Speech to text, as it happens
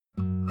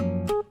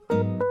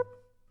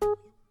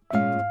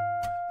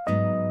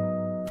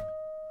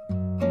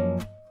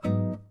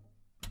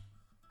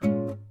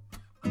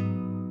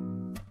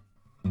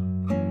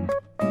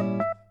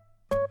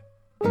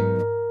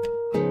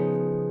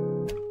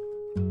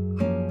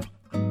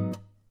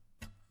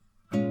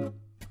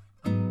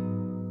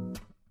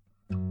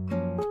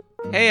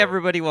Hey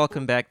everybody,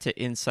 welcome back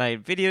to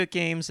Inside Video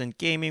Games and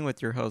Gaming with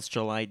your host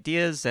Joel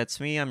Ideas. That's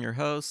me, I'm your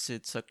host.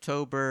 It's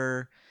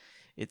October.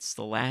 It's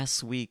the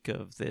last week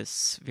of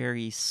this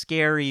very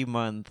scary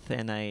month,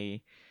 and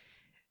I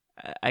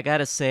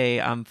gotta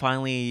say I'm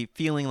finally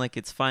feeling like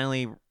it's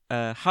finally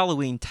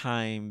Halloween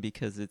time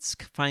because it's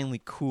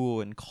finally cool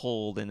and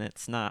cold and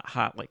it's not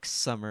hot like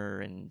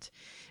summer, and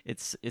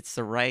it's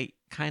the right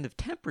kind of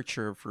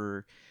temperature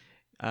for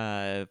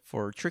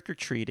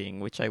trick-or-treating,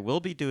 which I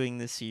will be doing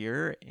this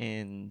year,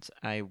 and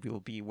I will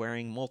be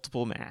wearing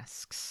multiple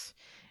masks.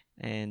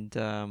 And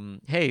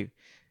hey,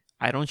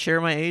 I don't share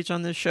my age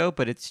on this show,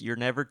 but you're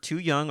never too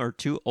young or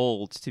too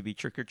old to be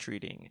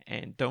trick-or-treating.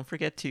 And don't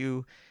forget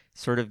to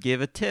sort of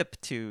give a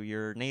tip to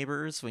your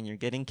neighbors when you're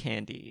getting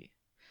candy.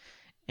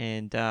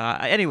 And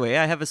anyway,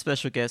 I have a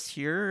special guest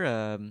here,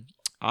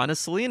 Anna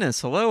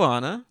Salinas. Hello,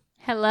 Anna.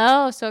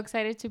 Hello, so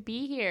excited to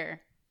be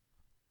here.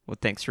 Well,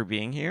 thanks for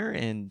being here.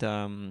 And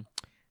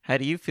how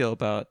do you feel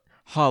about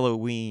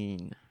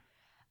Halloween?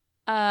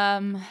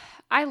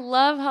 I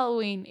love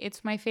Halloween.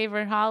 It's my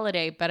favorite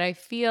holiday, but I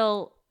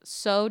feel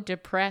so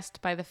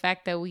depressed by the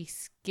fact that we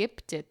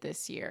skipped it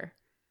this year.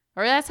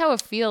 Or that's how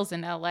it feels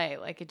in LA,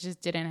 like it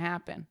just didn't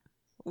happen.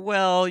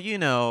 Well,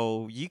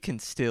 you can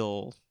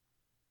still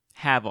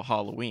have a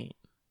Halloween.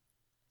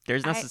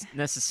 There's not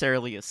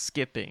necessarily a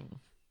skipping.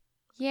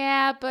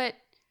 Yeah, but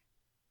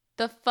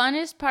the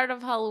funnest part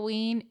of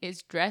Halloween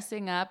is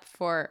dressing up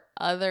for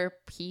other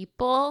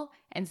people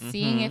and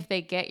seeing if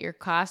they get your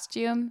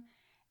costume.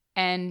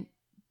 And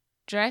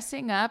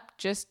dressing up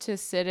just to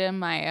sit in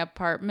my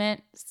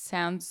apartment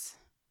sounds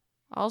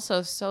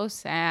also so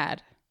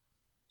sad.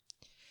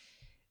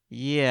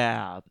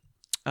 Yeah.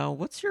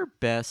 What's your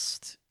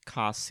best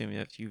costume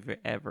that you've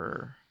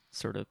ever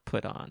sort of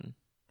put on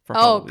for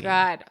Halloween? Oh,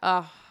 God.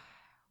 Oh,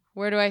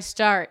 where do I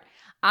start?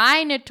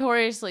 I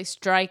notoriously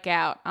strike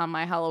out on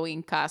my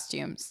Halloween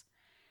costumes.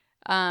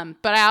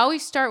 But I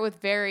always start with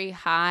very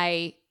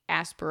high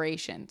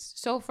aspirations.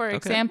 So, for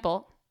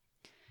example,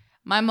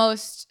 my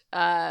most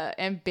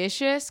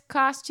ambitious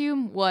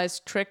costume was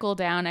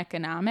trickle-down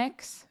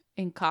economics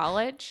in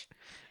college.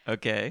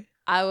 Okay.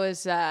 I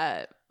was,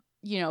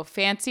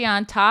 fancy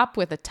on top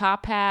with a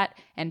top hat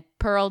and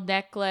pearl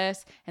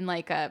necklace and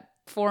like a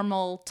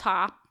formal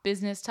top,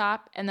 business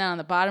top. And then on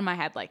the bottom, I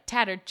had like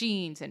tattered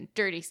jeans and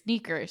dirty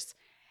sneakers.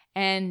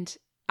 And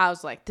I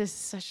was like, this is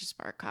such a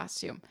smart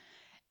costume.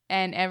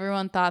 And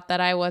everyone thought that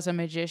I was a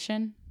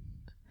magician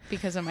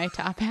because of my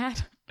top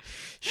hat.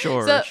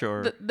 Sure.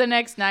 The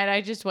next night, I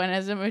just went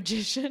as a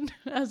magician.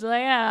 I was like,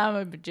 yeah, I'm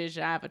a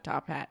magician. I have a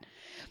top hat.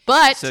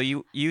 But so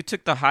you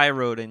took the high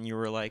road and you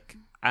were like,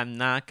 I'm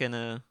not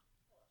gonna,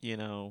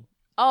 defend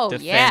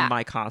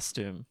my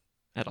costume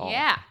at all.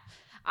 Yeah.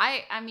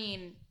 I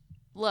mean,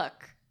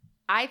 look,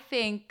 I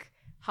think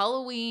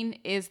Halloween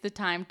is the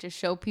time to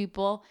show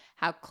people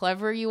how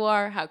clever you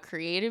are, how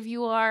creative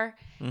you are,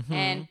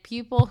 and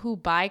people who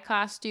buy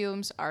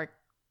costumes are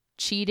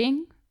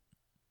cheating.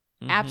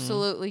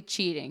 Absolutely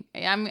cheating.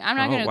 I'm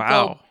not gonna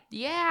go.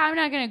 Yeah, I'm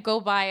not gonna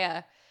go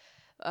buy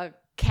a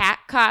cat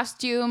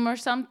costume or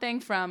something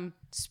from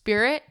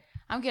Spirit.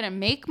 I'm gonna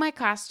make my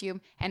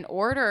costume and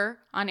order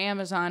on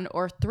Amazon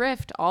or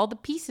thrift all the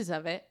pieces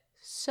of it.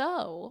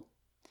 So,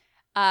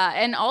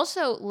 and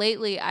also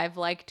lately I've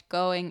liked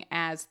going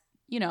as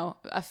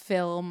a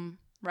film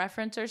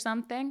reference or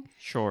something.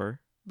 Sure.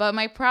 But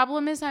my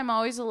problem is I'm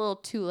always a little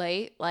too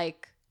late.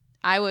 Like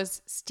I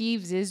was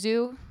Steve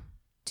Zissou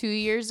 2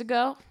 years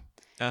ago.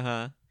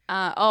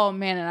 Oh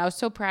man, and I was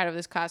so proud of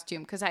this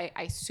costume because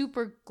I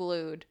super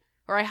glued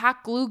or I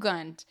hot glue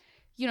gunned,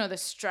 the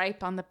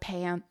stripe on the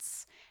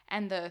pants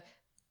and the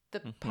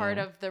part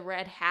of the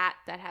red hat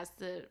that has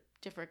the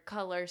different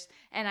colors.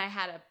 And I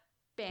had a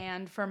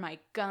band for my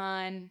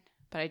gun,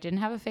 but I didn't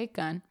have a fake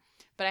gun.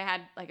 But I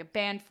had like a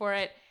band for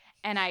it,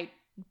 and I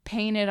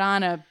painted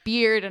on a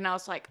beard, and I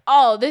was like,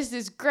 oh, this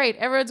is great.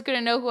 Everyone's going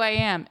to know who I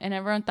am. And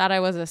everyone thought I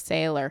was a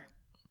sailor.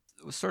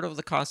 Sort of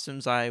the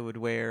costumes I would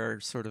wear are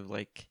sort of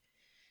like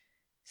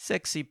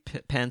sexy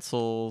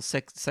pencil,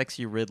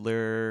 sexy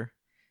Riddler.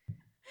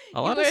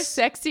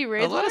 Sexy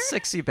Riddler? A lot of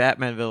sexy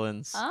Batman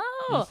villains.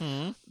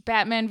 Oh,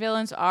 Batman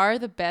villains are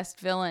the best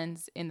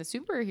villains in the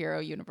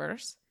superhero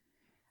universe.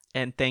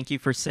 And thank you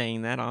for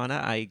saying that,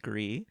 Anna. I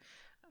agree.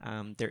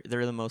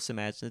 They're the most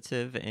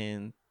imaginative,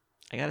 and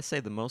I gotta say,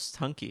 the most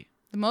hunky.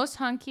 The most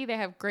hunky. They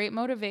have great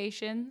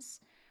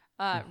motivations.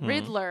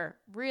 Riddler,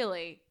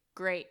 really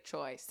great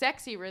choice.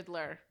 Sexy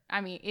Riddler.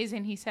 I mean,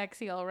 isn't he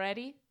sexy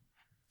already?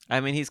 I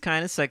mean, he's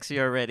kind of sexy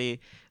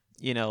already.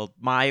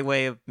 My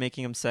way of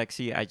making him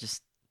sexy, I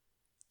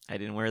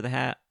didn't wear the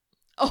hat.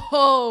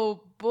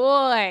 Oh,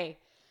 boy.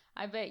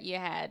 I bet you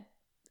had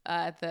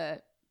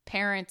the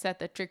parents at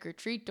the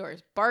trick-or-treat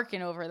doors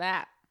barking over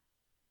that.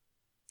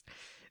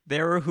 They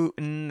were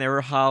hooting, they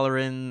were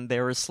hollering, they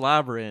were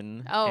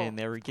slobbering, and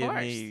they were giving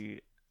me.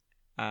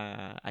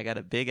 I got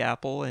a big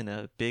apple and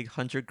a big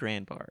 100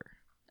 grand bar.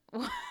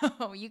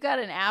 Whoa, you got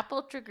an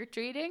apple trick or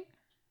treating?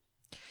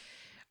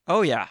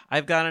 Oh yeah,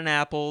 I've gotten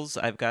apples.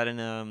 I've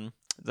gotten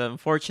the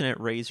unfortunate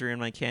razor in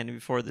my candy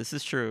before. This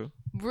is true.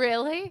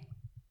 Really?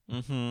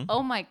 Mm-hmm.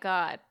 Oh my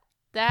God.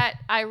 That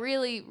I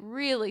really,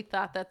 really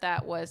thought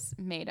that was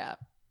made up.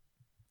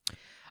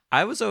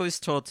 I was always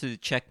told to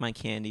check my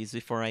candies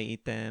before I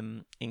eat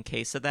them in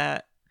case of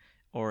that,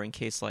 or in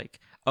case like,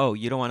 oh,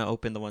 you don't want to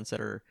open the ones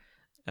that are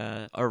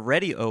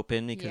already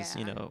open because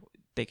Yeah.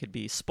 they could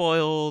be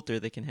spoiled, or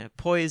they can have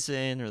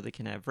poison, or they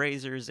can have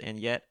razors, and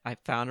yet I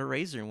found a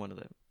razor in one of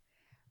them.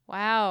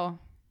 Wow.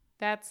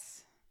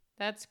 That's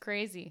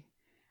crazy.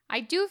 I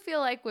do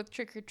feel like with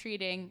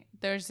trick-or-treating,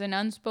 there's an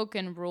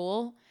unspoken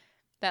rule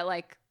that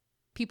like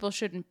people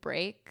shouldn't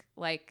break.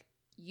 Like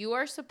you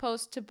are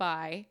supposed to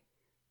buy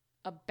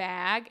a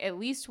bag, at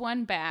least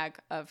one bag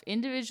of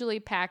individually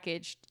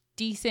packaged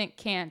decent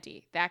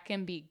candy. That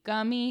can be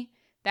gummy,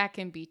 that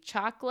can be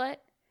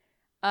chocolate,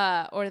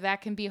 or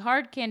that can be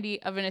hard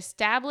candy of an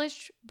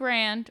established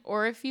brand,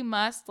 or if you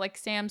must, like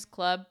Sam's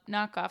Club,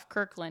 knockoff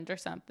Kirkland or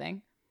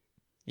something.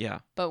 Yeah.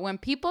 But when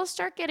people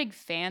start getting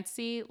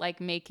fancy,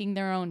 like making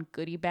their own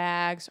goodie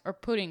bags or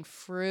putting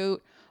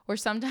fruit, or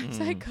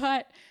sometimes I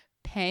got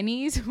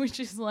pennies, which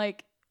is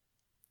like,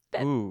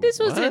 Ooh, this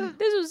was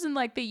what? in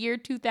like the year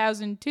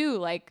 2002.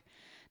 Like,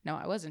 no,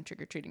 I wasn't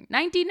trick or treating.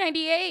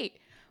 1998.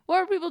 What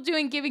are people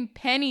doing giving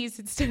pennies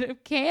instead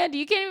of candy?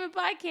 You can't even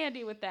buy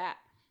candy with that.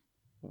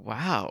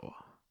 Wow.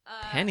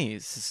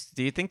 Pennies.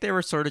 Do you think they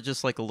were sort of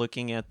just like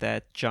looking at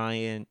that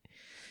giant,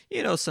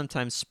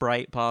 sometimes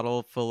Sprite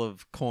bottle full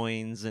of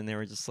coins, and they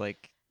were just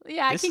like,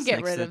 Yeah, I this can is get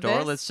next rid to the of door.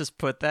 this. Let's just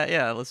put that.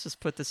 Yeah, let's just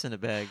put this in a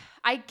bag.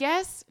 I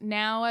guess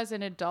now as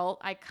an adult,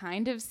 I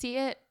kind of see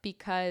it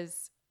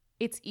because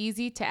it's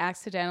easy to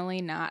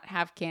accidentally not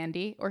have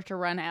candy or to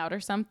run out or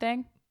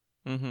something.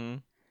 Mm-hmm.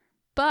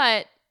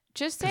 But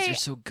just Because say they're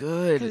so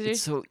good. 'cause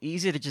It's so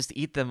easy to just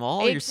eat them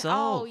all it's,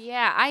 yourself. oh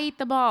yeah, I eat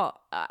them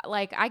all.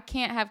 Like I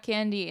can't have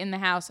candy in the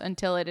house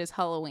until it is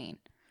Halloween.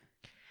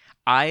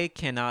 I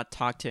cannot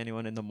talk to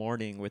anyone in the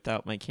morning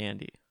without my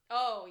candy.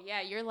 Oh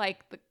yeah, you're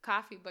like the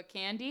coffee but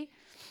candy.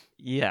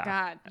 Yeah.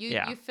 God, you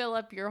Yeah. you fill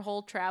up your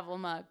whole travel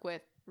mug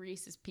with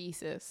Reese's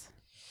Pieces.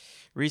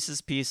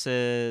 Reese's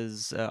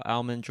Pieces,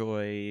 Almond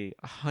Joy,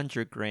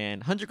 100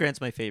 Grand. 100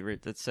 Grand's my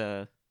favorite. That's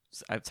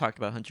I've talked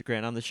about 100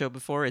 Grand on the show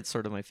before. It's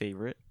sort of my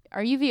favorite.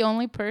 Are you the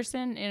only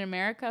person in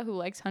America who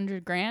likes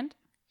 100 grand?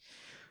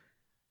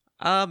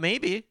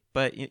 Maybe,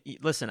 but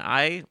listen,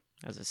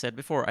 as I said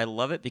before, I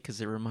love it because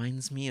it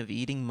reminds me of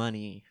eating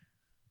money.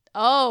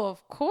 Oh,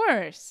 of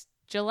course.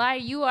 July,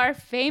 you are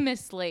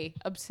famously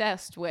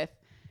obsessed with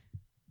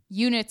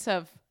units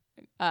of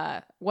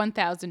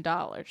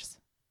 $1,000.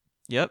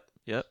 Yep.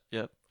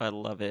 I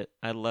love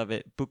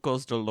it.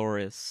 Bucos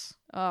Dolores.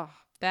 Oh,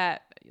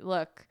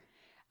 look,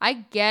 I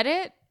get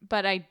it,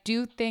 but I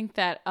do think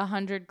that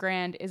 100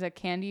 grand is a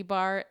candy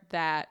bar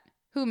that,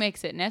 who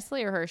makes it,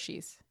 Nestle or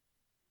Hershey's?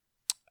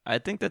 I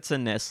think that's a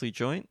Nestle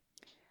joint.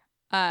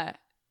 I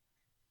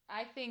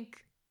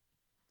think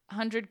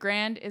 100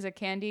 grand is a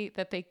candy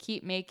that they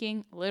keep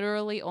making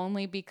literally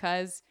only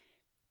because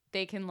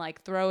they can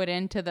like throw it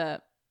into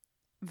the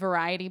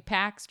variety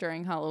packs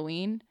during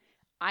Halloween.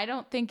 I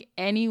don't think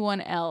anyone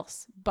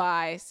else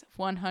buys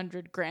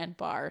 100 grand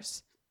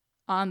bars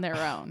on their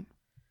own.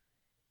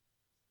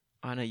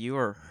 Anna, you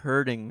are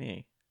hurting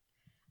me.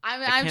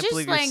 I'm can't just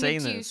believe you're laying it saying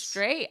to you this.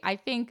 straight. I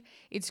think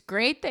it's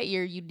great that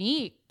you're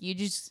unique. You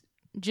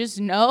just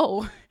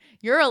know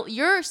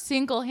you're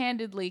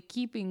single-handedly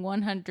keeping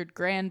 100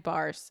 grand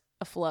bars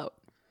afloat.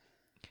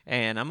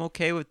 And I'm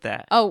okay with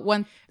that. Oh,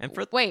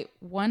 wait,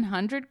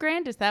 100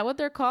 grand? Is that what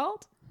they're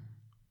called?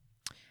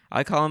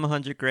 I call them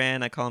 100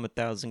 grand. I call them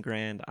 1,000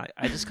 grand.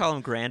 I just call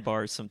them grand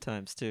bars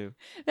sometimes too.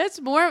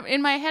 That's more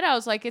in my head. I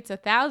was like, it's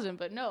 1,000,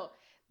 but no,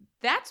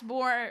 that's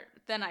more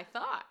than I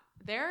thought.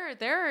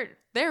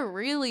 They're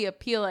really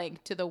appealing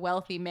to the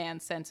wealthy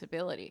man's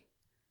sensibility.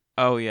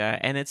 Oh yeah,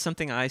 and it's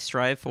something I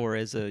strive for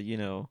as a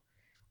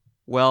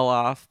well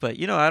off. But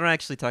I don't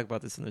actually talk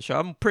about this in the show.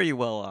 I'm pretty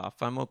well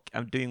off.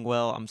 I'm doing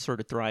well. I'm sort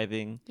of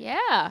thriving.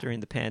 Yeah.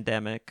 During the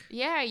pandemic.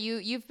 Yeah,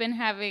 you've been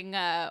having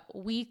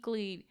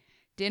weekly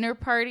dinner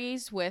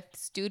parties with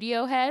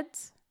studio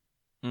heads.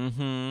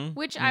 Mm-hmm.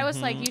 Which I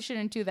was like, you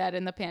shouldn't do that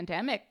in the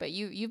pandemic, but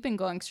you've been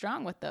going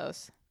strong with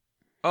those.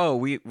 Oh,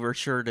 we're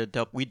sure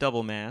to we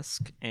double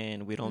mask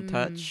and we don't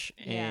touch,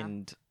 yeah.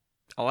 and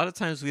a lot of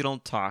times we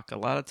don't talk. A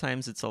lot of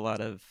times it's a lot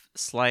of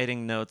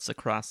sliding notes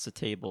across the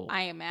table.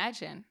 I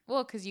imagine.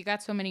 Well, because you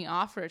got so many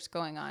offers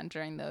going on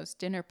during those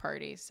dinner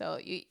parties, so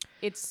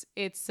it's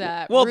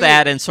well rude.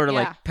 that and sort of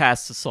like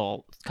pass the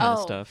salt kind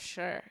of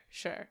stuff.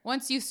 Sure.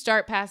 Once you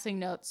start passing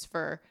notes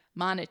for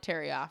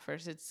monetary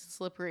offers, it's a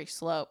slippery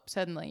slope.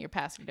 Suddenly you're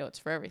passing notes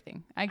for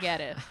everything. I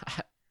get it.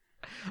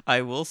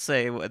 I will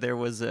say there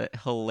was a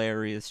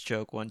hilarious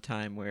joke one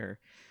time where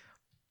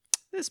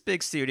this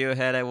big studio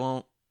head, I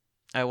won't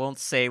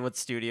say what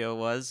studio it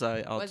was.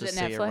 I'll just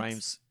say Netflix? It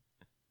rhymes.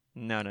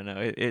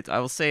 No. I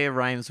will say it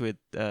rhymes with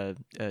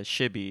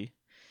Shibby.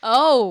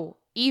 Oh,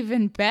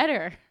 even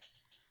better.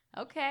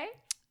 Okay.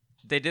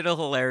 They did a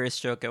hilarious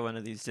joke at one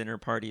of these dinner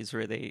parties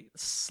where they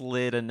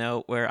slid a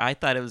note where I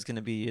thought it was going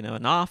to be,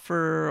 an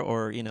offer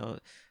or,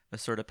 a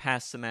sort of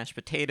pass the mashed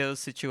potatoes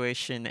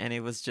situation. And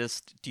it was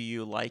just, do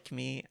you like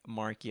me?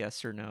 Mark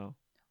yes or no.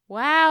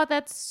 Wow,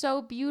 that's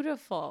so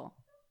beautiful.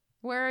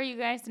 Where are you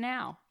guys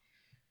now?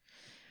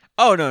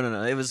 Oh,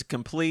 no. It was a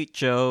complete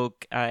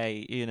joke.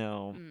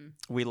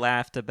 We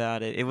laughed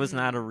about it. It was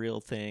not a real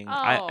thing.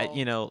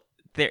 Oh.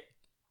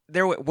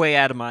 They're way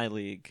out of my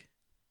league.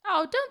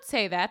 Oh, don't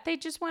say that. They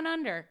just went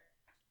under.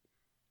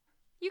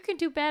 You can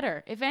do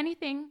better. If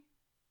anything,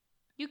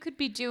 you could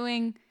be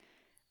doing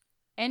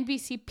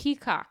NBC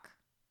Peacock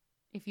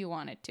if you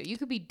wanted to. You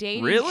could be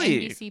dating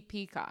NBC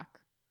Peacock.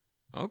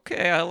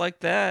 Okay, I like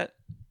that.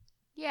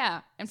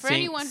 Yeah. And for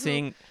anyone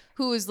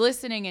who is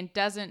listening and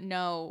doesn't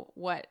know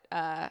what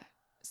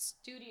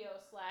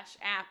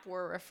studio/app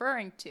we're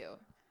referring to,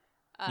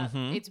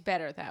 it's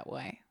better that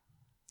way.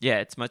 Yeah,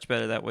 it's much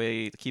better that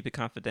way. Keep it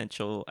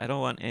confidential. I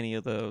don't want any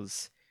of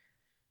those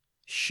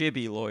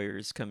shibby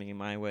lawyers coming in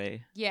my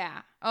way.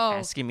 Yeah.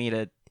 Asking me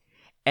to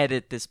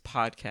edit this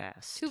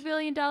podcast. $2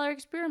 billion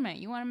experiment.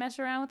 You want to mess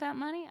around with that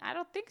money? I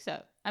don't think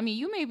so. I mean,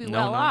 you may be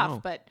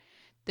off, but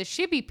the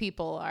shibby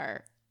people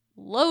are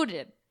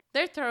loaded.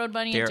 They're throwing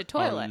money into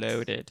toilets. They're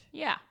loaded.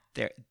 Yeah.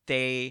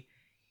 They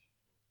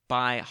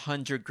buy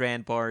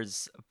 $100,000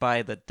 bars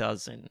by the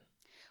dozen.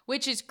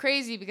 Which is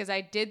crazy because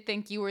I did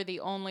think you were the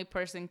only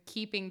person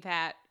keeping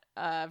that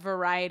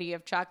variety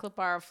of chocolate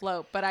bar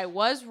afloat. But I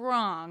was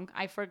wrong.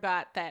 I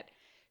forgot that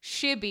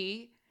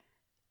Shibby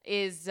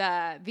is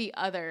the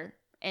other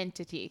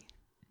entity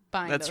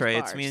buying That's those right.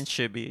 bars. It's me and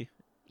Shibby.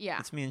 Yeah.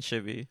 It's me and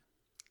Shibby.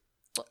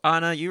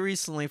 Anna, you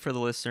recently, for the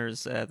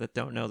listeners that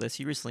don't know this,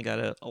 you recently got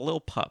a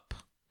little pup.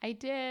 I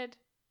did.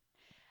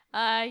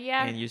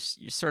 Yeah. And you're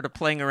sort of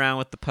playing around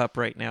with the pup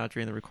right now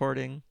during the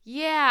recording.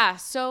 Yeah.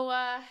 So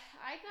I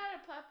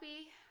got a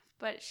puppy,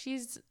 but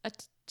she's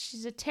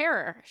a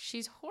terror.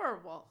 She's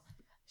horrible.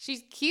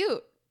 She's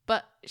cute,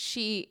 but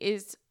she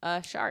is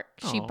a shark.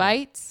 She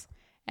bites.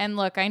 And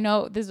look, I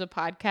know this is a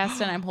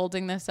podcast and I'm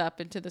holding this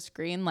up into the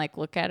screen. Like,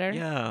 look at her.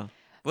 Yeah.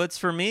 Well, it's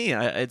for me.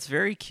 It's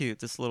very cute,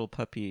 this little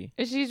puppy.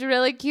 She's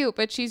really cute,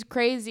 but she's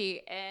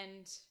crazy.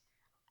 And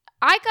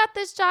I got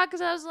this dog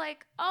because I was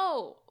like,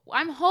 oh,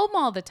 I'm home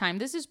all the time.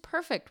 This is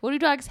perfect. What do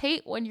dogs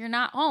hate when you're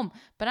not home?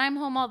 But I'm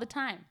home all the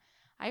time.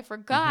 I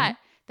forgot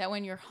that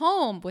when you're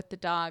home with the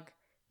dog,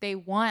 they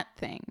want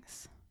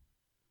things.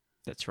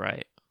 That's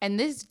right. And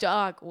this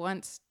dog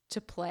wants to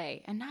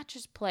play. And not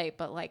just play,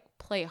 but like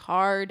play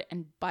hard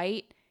and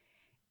bite.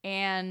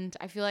 And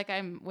I feel like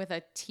I'm with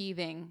a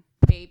teething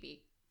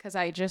baby. Because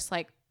I just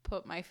like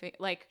put my finger,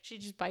 like she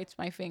just bites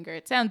my finger.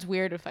 It sounds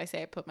weird if I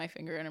say I put my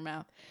finger in her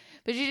mouth,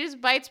 but she just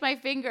bites my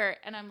finger,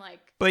 and I'm like,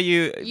 but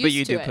you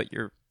do put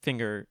your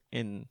finger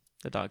in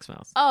the dog's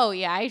mouth. Oh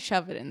yeah, I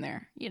shove it in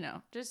there,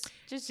 just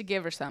to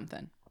give her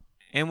something.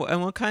 And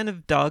what kind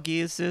of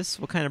doggy is this?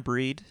 What kind of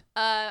breed?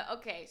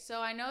 Okay, so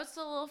I know it's a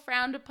little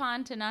frowned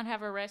upon to not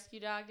have a rescue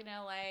dog in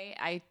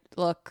LA.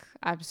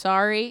 I'm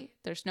sorry,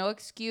 there's no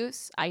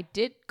excuse. I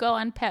did go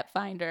on Pet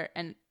Finder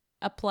and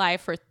apply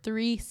for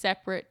 3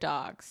 separate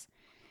dogs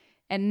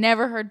and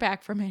never heard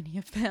back from any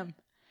of them.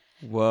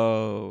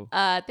 Whoa.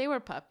 They were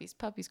puppies.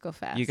 Puppies go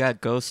fast. You got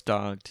ghost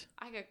dogged.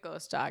 I got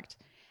ghost dogged.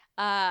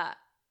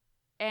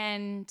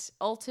 And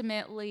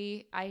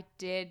ultimately I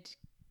did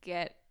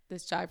get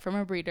this dog from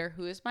a breeder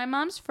who is my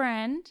mom's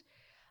friend,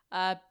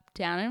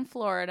 down in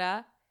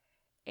Florida.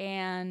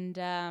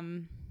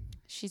 And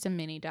she's a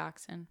mini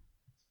dachshund.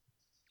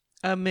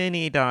 A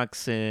mini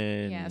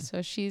dachshund. Yeah,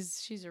 so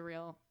she's a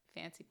real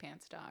fancy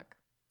pants dog.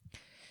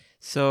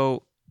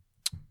 So,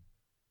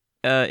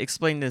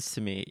 explain this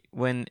to me.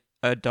 When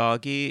a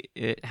doggy,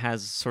 it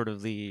has sort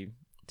of the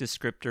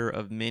descriptor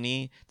of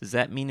mini, does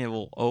that mean it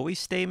will always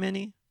stay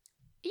mini?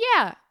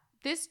 Yeah.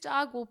 This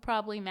dog will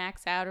probably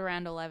max out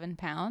around 11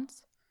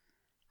 pounds,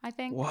 I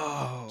think.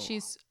 Whoa.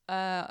 She's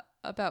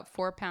about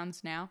 4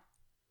 pounds now.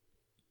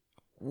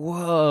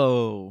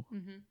 Whoa.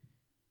 Mm-hmm.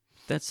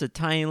 That's a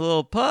tiny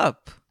little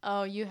pup.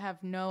 Oh, you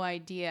have no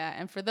idea.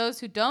 And for those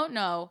who don't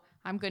know,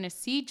 I'm going to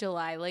see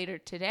July later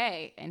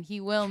today, and he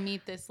will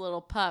meet this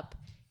little pup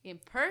in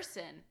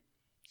person.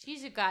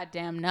 She's a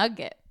goddamn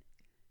nugget.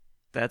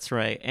 That's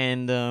right.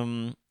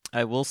 And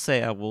I will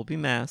say I will be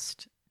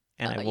masked,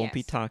 and I won't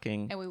be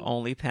talking,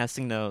 only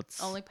passing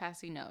notes. Only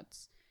passing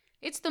notes.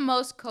 It's the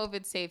most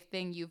COVID-safe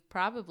thing you've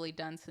probably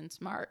done since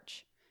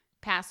March.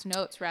 Pass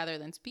notes rather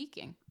than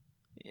speaking.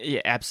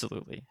 Yeah,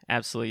 absolutely.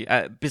 Absolutely.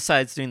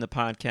 Besides doing the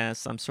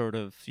podcast, I'm sort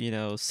of,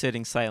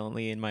 sitting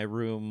silently in my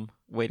room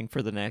waiting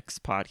for the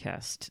next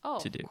podcast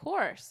to do. Of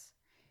course.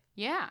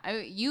 Yeah.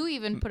 You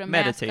even put a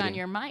mask on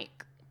your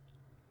mic.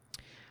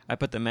 I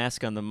put the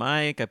mask on the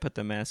mic. I put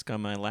the mask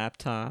on my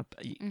laptop.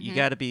 You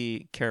got to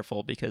be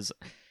careful because,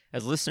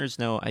 as listeners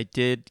know, I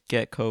did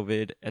get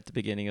COVID at the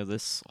beginning of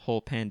this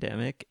whole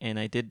pandemic, and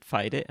I did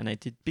fight it, and I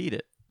did beat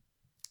it.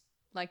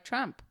 Like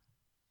Trump.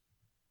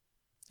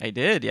 I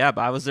did, yeah,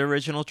 but I was the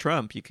original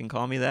Trump. You can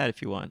call me that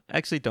if you want.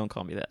 Actually, don't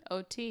call me that.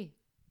 OT.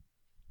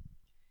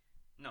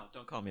 No,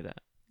 don't call me that.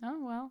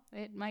 Oh, well,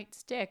 it might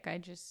stick.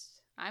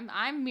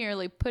 I'm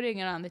merely putting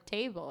it on the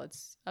table.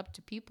 It's up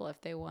to people if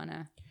they want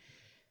to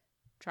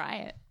try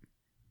it.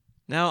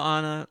 Now,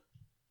 Anna,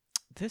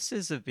 this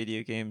is a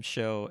video game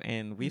show,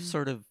 and we've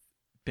sort of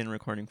been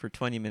recording for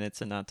 20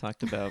 minutes and not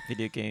talked about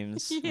video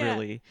games,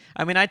 really.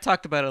 I mean, I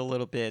talked about it a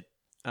little bit.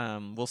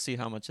 We'll see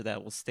how much of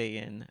that will stay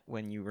in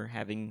when you were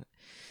having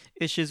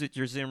issues with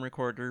your Zoom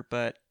recorder,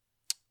 but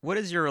what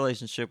is your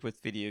relationship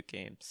with video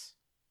games?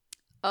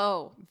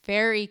 Oh,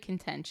 very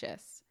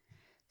contentious.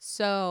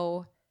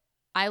 So,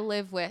 I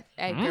live with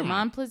Edgar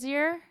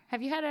Montplaisir.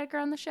 Have you had Edgar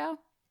on the show?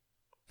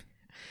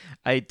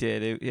 I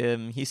did.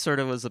 He sort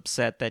of was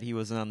upset that he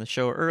wasn't on the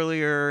show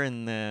earlier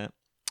and that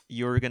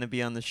you were going to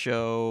be on the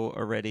show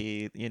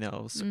already, you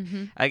know. So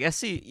I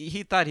guess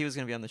he thought he was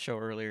going to be on the show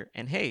earlier.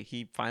 And hey,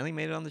 he finally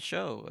made it on the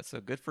show. So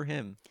good for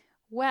him.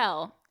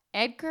 Well,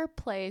 Edgar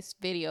plays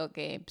video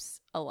games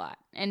a lot.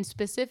 And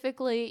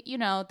specifically, you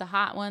know, the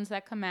hot ones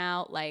that come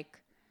out like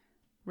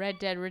Red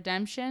Dead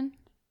Redemption.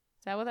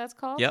 Is that what that's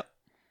called? Yep.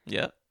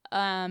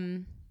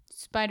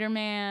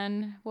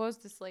 Spider-Man. What was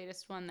this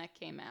latest one that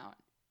came out?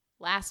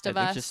 Last of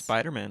I Us. think just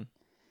Spider-Man.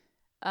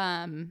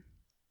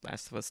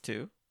 Last of Us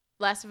 2.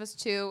 Last of Us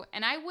 2.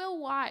 And I will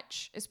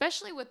watch,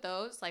 especially with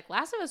those, like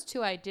Last of Us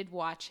 2, I did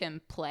watch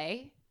him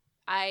play.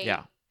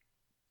 I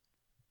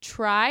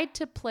tried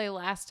to play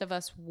Last of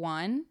Us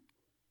 1.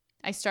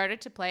 I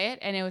started to play it,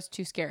 and it was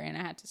too scary, and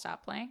I had to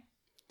stop playing.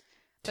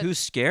 But too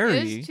scary?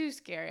 It was too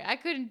scary. I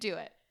couldn't do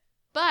it.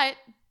 But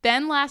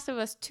then Last of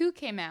Us 2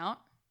 came out.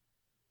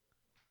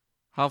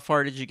 How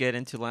far did you get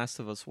into Last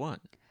of Us 1?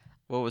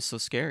 What was so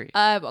scary?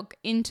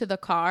 Into the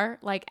car,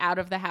 like out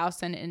of the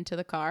house and into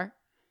the car.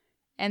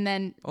 And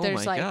then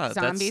there's like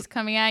zombies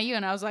coming at you.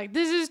 And I was like,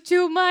 this is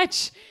too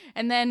much.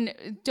 And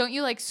then don't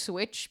you like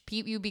switch?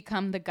 You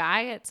become the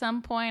guy at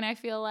some point, I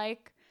feel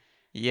like.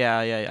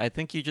 Yeah. I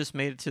think you just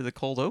made it to the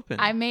cold open.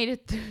 I made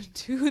it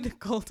to the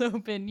cold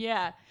open,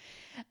 yeah.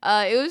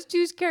 It was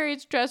too scary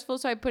and stressful,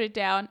 so I put it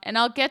down. And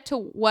I'll get to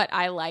what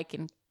I like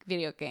in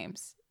video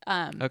games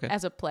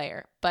as a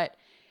player. But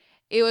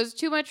it was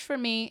too much for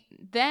me.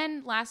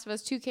 Then Last of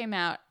Us 2 came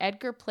out.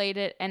 Edgar played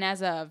it. And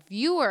as a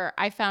viewer,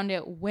 I found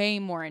it way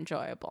more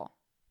enjoyable.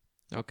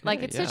 Okay.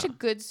 Like, it's such a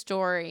good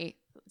story,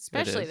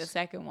 especially the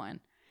second one,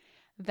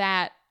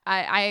 that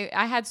I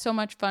had so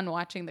much fun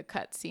watching the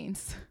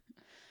cutscenes.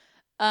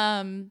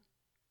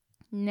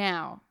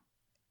 Now,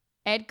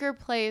 Edgar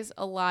plays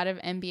a lot of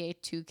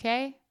NBA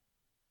 2K.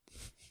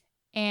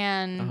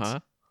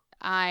 And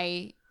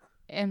I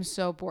am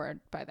so bored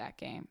by that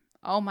game.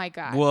 Oh, my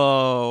God.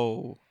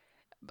 Whoa.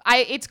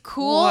 It's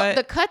cool. What?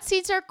 The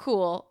cutscenes are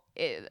cool.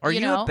 Are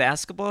you a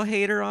basketball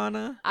hater,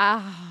 Anna?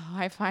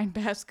 I find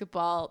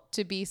basketball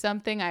to be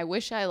something I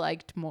wish I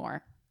liked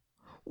more.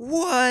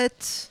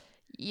 What?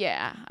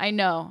 Yeah, I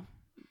know.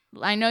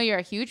 I know you're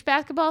a huge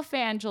basketball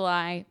fan,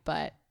 July,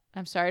 but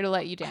I'm sorry to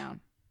let you down.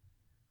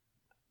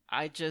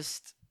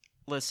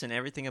 Listen,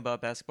 everything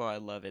about basketball, I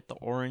love it. The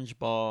orange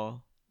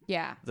ball.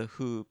 Yeah. The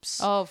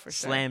hoops. Oh, for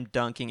sure. Slam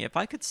dunking. If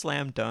I could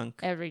slam dunk.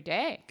 Every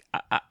day.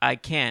 I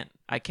can't.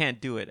 I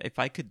can't do it. If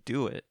I could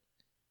do it,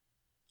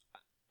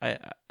 I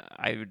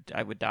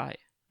would die.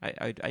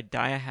 I'd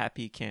die a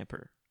happy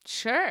camper.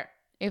 Sure.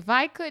 If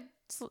I could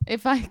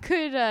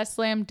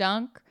slam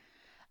dunk,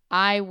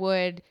 I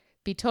would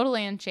be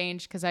totally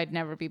unchanged because I'd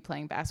never be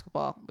playing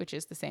basketball, which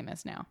is the same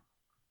as now.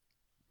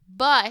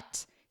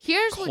 But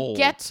here's what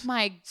gets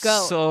my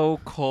goat. So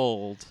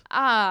cold.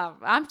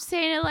 I'm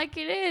saying it like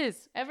it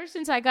is. Ever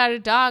since I got a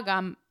dog,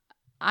 I'm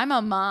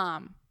a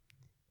mom.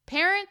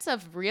 Parents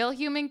of real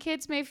human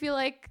kids may feel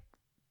like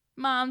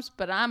moms,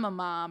 but I'm a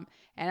mom,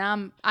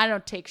 and I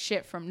don't take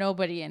shit from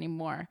nobody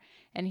anymore.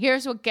 And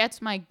here's what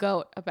gets my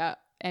goat about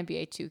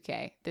NBA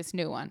 2K, this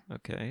new one.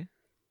 Okay.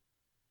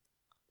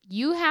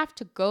 You have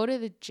to go to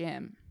the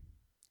gym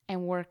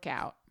and work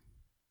out.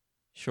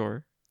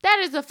 Sure. That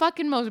is the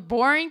fucking most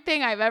boring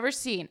thing I've ever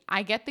seen.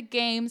 I get the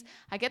games.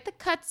 I get the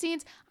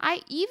cutscenes.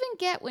 I even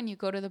get when you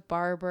go to the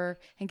barber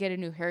and get a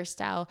new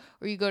hairstyle,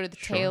 or you go to the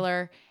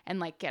tailor and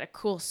like get a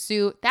cool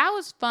suit. That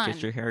was fun.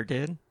 Get your hair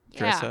did.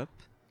 Dress up.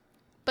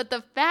 But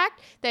the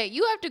fact that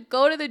you have to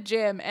go to the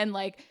gym and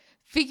like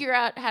figure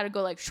out how to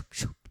go like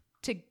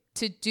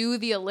to do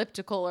the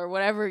elliptical or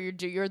whatever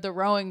you're the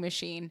rowing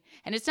machine,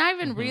 and it's not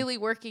even really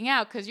working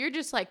out because you're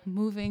just like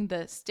moving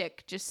the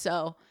stick just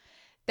so.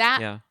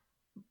 That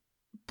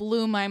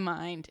blew my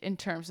mind in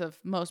terms of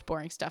most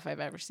boring stuff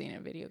I've ever seen in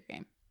a video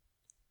game.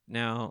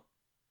 Now,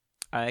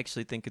 I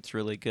actually think it's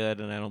really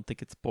good, and I don't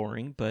think it's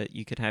boring, but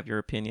you could have your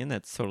opinion.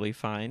 That's totally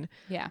fine.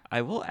 Yeah.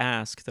 I will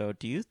ask, though,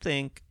 do you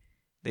think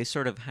they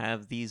sort of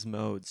have these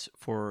modes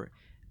for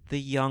the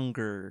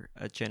younger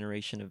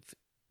generation of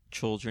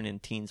children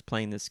and teens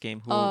playing this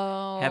game who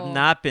have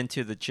not been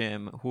to the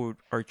gym, who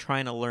are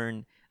trying to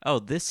learn,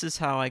 this is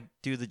how I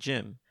do the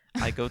gym.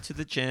 I go to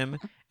the gym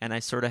and I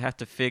sort of have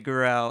to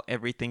figure out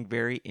everything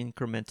very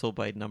incremental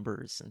by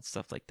numbers and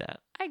stuff like that.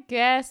 I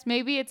guess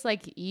maybe it's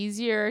like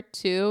easier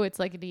too. It's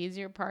like an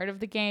easier part of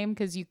the game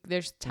because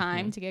there's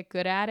time to get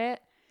good at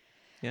it.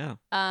 Yeah.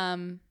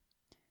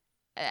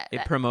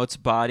 It promotes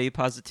body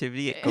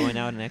positivity, going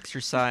out and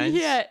exercise.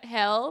 Yeah,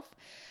 health.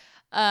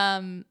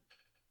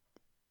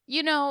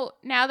 You know,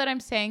 now that I'm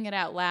saying it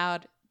out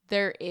loud,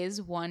 there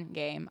is one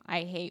game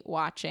I hate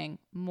watching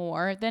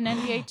more than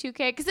NBA 2K.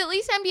 Because at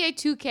least NBA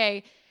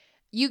 2K,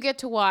 you get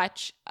to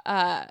watch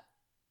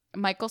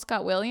Michael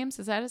Scott Williams.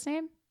 Is that his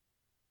name?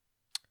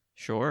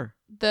 Sure.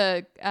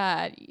 The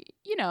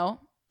you know,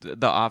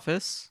 The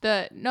Office.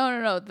 The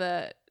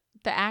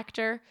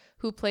actor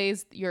who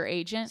plays your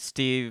agent.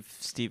 Steve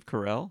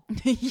Carell.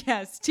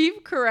 Yeah,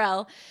 Steve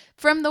Carell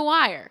from The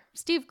Wire.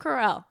 Steve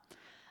Carell.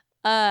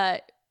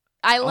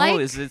 I like. Oh,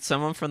 is it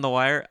someone from The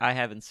Wire? I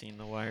haven't seen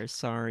The Wire.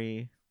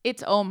 Sorry.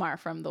 It's Omar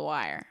from The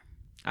Wire.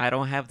 I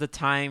don't have the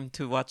time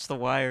to watch The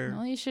Wire.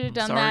 Well, you should have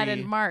done that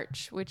in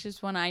March, which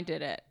is when I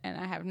did it, and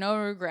I have no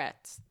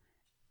regrets,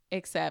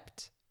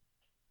 except,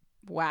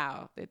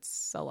 wow,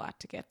 it's a lot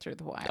to get through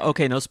The Wire.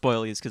 Okay, no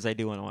spoilies because I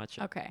do want to watch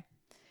it. Okay.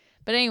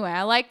 But anyway,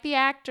 I like the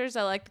actors.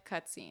 I like the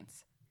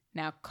cutscenes.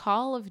 Now,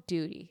 Call of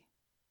Duty.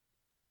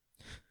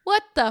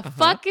 What the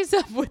fuck is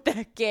up with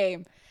that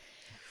game?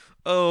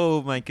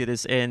 Oh my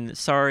goodness! And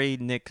sorry,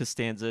 Nick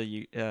Costanza,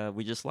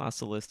 we just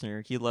lost a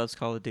listener. He loves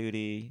Call of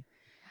Duty.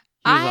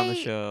 He was on the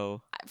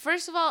show.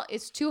 First of all,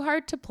 it's too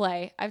hard to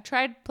play. I've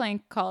tried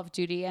playing Call of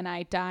Duty and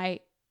I die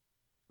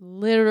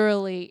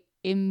literally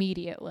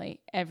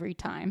immediately every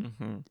time.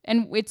 Mm-hmm.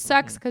 And it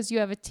sucks because you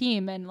have a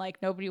team and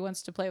like nobody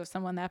wants to play with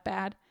someone that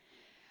bad.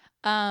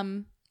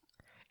 And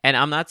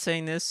I'm not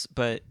saying this,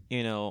 but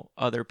you know,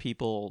 other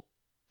people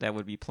that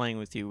would be playing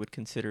with you would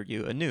consider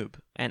you a noob.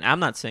 And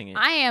I'm not saying it.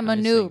 I am a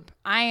noob.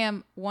 I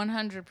am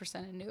 100%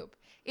 a noob.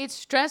 It's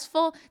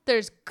stressful.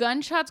 There's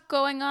gunshots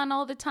going on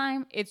all the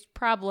time. It's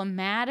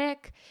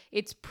problematic.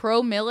 It's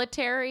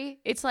pro-military.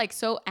 It's like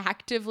so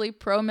actively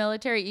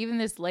pro-military. Even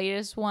this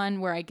latest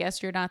one where I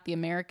guess you're not the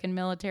American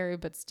military,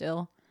 but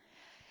still.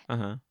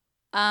 Uh-huh.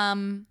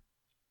 I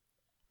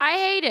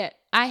hate it.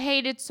 I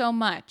hate it so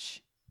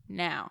much.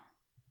 Now,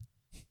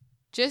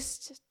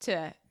 just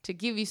to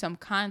give you some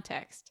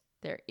context,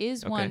 there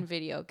is one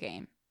video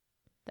game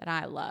that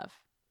I love.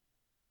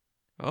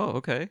 Oh,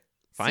 okay.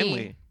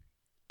 Finally. See,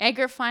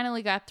 Edgar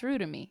finally got through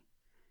to me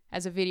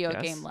as a video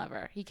game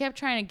lover. He kept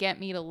trying to get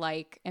me to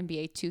like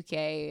NBA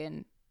 2K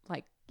and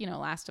like, you know,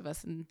 Last of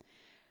Us and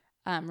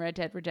Red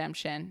Dead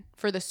Redemption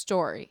for the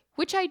story,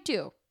 which I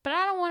do, but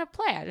I don't want to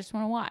play. I just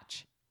want to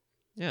watch.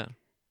 Yeah.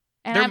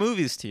 And they're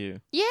movies to you.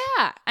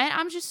 Yeah. And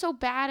I'm just so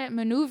bad at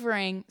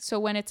maneuvering. So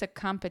when it's a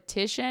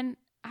competition,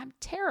 I'm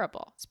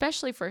terrible,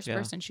 especially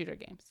first-person shooter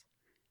games.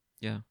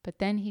 Yeah. But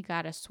then he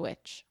got a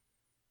Switch.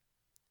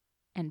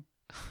 And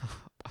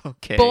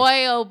okay.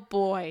 Boy, oh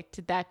boy,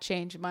 did that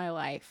change my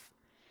life.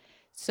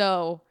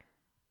 So,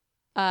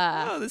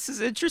 oh, this is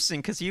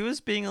interesting because he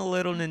was being a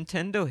little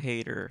Nintendo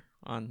hater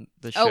on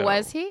the show. Oh,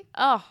 was he?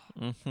 Oh.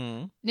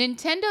 Mm-hmm.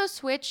 Nintendo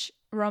Switch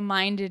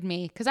reminded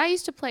me, because I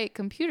used to play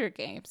computer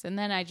games, and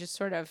then I just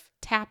sort of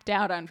tapped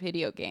out on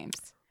video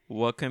games.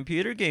 What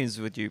computer games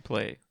would you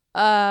play?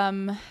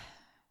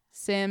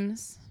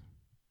 Sims.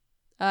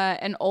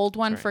 An old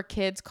one for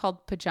kids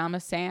called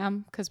Pajama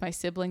Sam, because my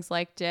siblings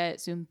liked it.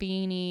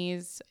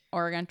 Zoombinis,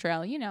 Oregon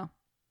Trail, you know.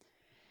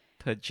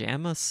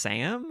 Pajama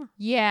Sam?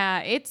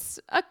 Yeah, it's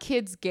a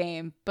kid's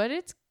game, but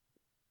it's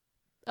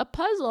a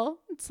puzzle.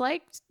 It's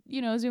like,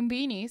 you know,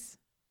 Zoombinis.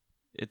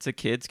 It's a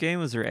kid's game?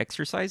 Was there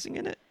exercising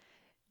in it?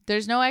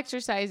 There's no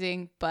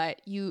exercising,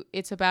 but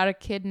it's about a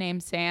kid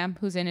named Sam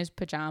who's in his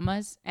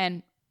pajamas,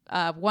 and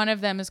one of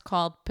them is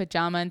called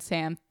Pajama and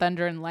Sam,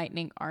 Thunder and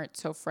Lightning Aren't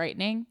So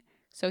Frightening.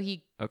 So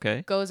he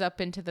goes up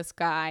into the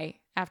sky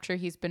after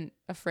he's been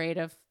afraid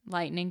of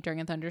lightning during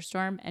a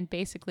thunderstorm and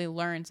basically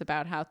learns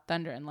about how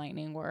thunder and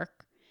lightning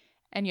work.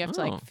 And you have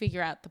to like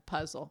figure out the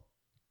puzzle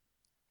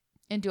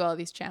and do all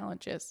these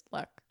challenges.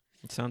 Look.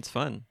 It sounds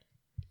fun.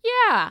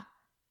 Yeah.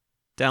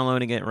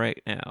 Downloading it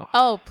right now.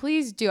 Oh,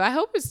 please do. I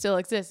hope it still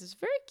exists. It's a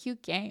very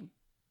cute game.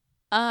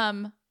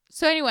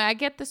 So anyway, I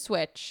get the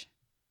Switch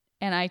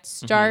and I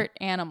start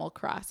Animal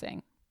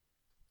Crossing.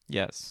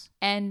 Yes.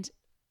 And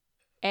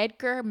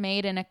Edgar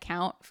made an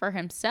account for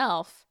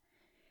himself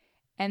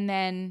and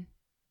then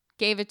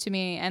gave it to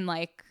me and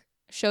like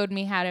showed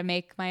me how to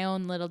make my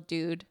own little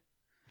dude,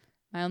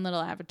 my own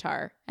little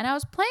avatar. And I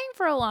was playing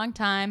for a long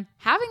time,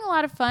 having a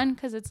lot of fun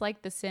because it's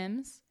like The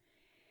Sims,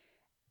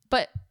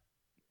 but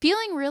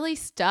feeling really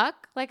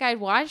stuck. Like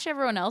I'd watch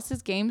everyone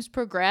else's games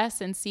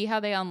progress and see how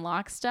they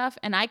unlock stuff,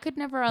 and I could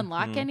never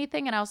unlock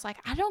anything. And I was like,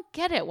 I don't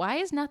get it. Why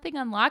is nothing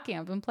unlocking?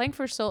 I've been playing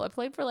I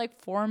played for like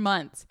 4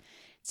 months.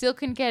 Still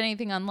couldn't get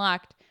anything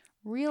unlocked.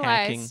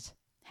 Realized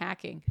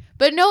hacking.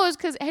 But no, it was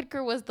because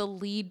Edgar was the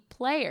lead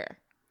player.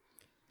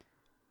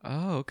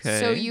 Oh,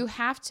 okay. So you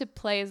have to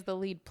play as the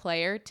lead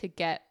player to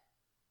get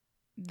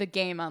the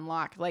game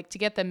unlocked, like to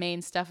get the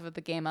main stuff of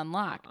the game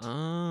unlocked.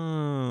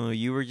 Oh,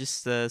 you were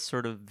just a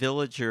sort of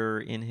villager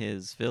in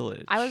his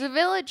village. I was a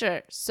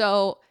villager.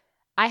 So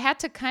I had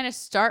to kind of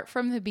start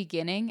from the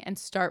beginning and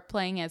start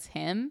playing as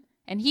him.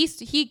 And he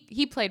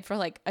played for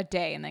like a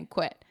day and then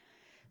quit.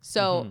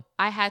 So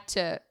I had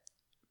to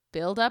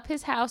build up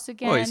his house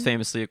again. Oh, he's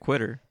famously a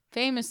quitter.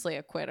 famously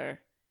a quitter.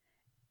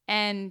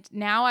 And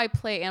now I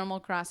play Animal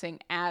Crossing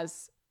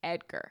as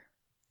Edgar.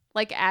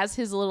 Like as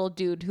his little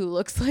dude who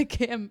looks like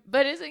him.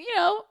 But it's,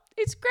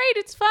 it's great.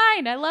 It's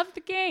fine. I love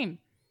the game.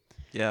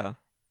 Yeah.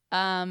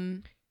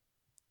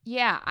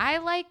 Yeah, I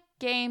like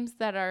games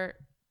that are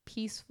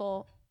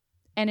peaceful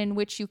and in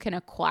which you can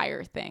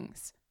acquire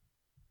things.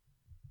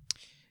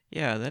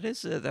 Yeah,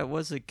 that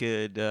was a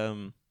good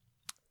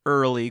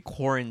early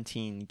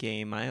quarantine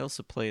game. I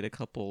also played a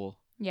couple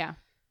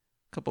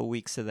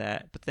weeks of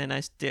that, but then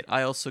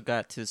I also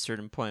got to a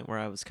certain point where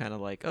I was kind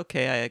of like,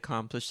 okay, I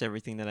accomplished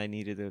everything that I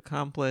needed to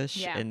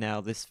accomplish, and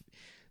now this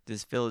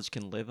village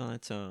can live on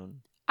its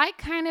own. I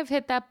kind of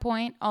hit that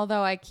point,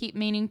 although I keep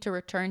meaning to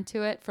return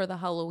to it for the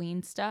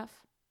Halloween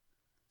stuff.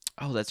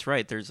 Oh, that's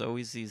right. There's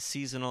always these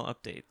seasonal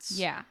updates.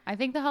 Yeah, I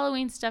think the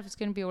Halloween stuff is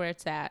going to be where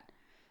it's at.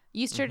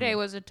 Easter Day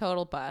was a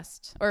total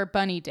bust. Or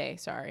Bunny Day,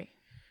 sorry.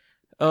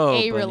 Oh, a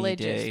Bunny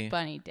religious Day.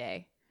 Bunny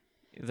Day.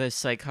 The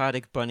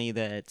psychotic bunny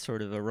that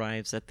sort of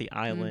arrives at the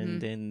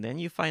island, and then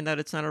you find out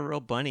it's not a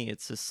real bunny.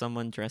 It's just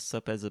someone dressed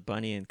up as a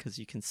bunny, and because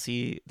you can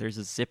see there's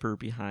a zipper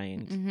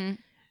behind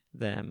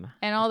them.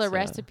 And all the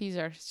recipes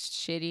are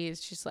shitty.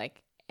 It's just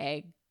like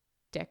egg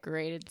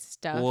decorated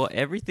stuff. Well,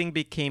 everything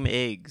became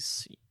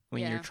eggs.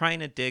 When you're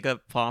trying to dig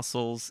up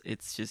fossils,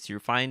 it's just you're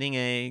finding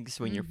eggs.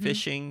 When you're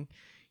fishing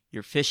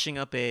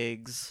up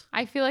eggs.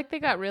 I feel like they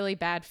got really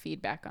bad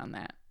feedback on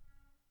that.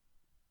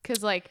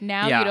 Because, like,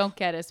 now you don't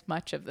get as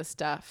much of the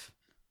stuff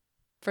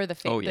for the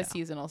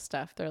seasonal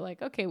stuff. They're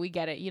like, okay, we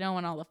get it. You don't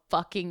want all the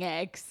fucking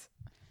eggs.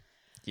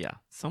 Yeah.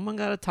 Someone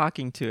got a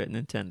talking to at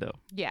Nintendo.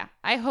 Yeah,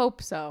 I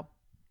hope so.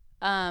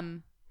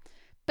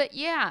 But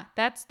yeah,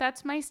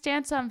 that's my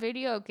stance on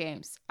video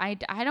games. I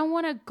don't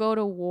want to go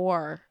to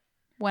war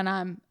when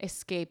I'm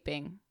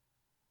escaping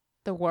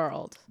the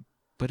world.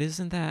 But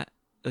isn't that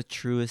a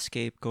true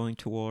escape, going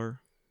to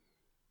war?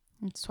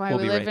 That's why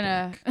we live in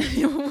a...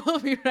 We'll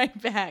be right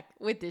back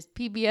with this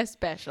PBS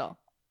special.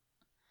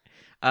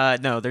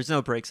 No, there's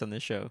no breaks on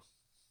this show.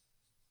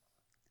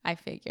 I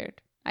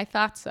figured. I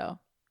thought so.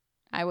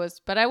 I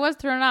was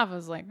thrown off. I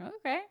was like,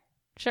 okay,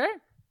 sure.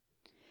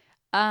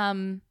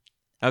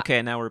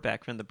 Okay, now we're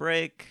back from the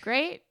break.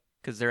 Great.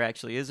 Because there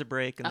actually is a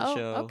break in the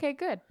show. Okay,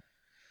 good.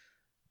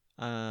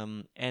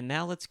 And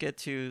now let's get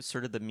to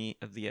sort of the meat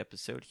of the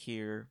episode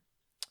here.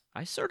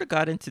 I sort of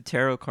got into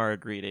tarot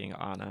card reading,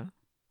 Anna.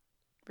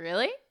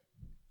 Really?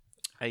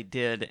 I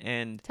did,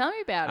 and tell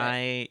me about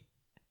it.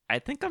 I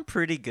think I'm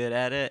pretty good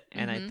at it,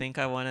 and I think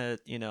I want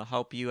to,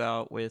 help you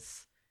out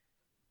with,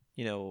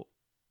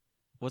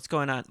 what's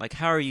going on. Like,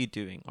 how are you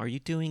doing? Are you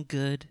doing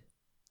good?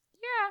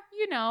 Yeah,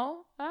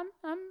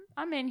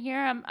 I'm in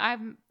here.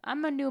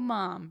 I'm a new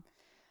mom.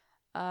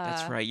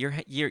 That's right.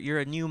 You're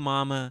a new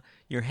mama.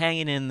 You're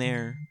hanging in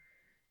there.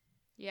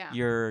 Yeah.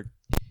 You're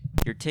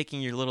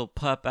taking your little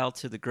pup out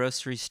to the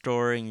grocery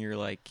store, and you're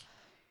like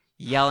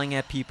yelling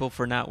at people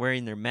for not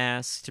wearing their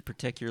masks to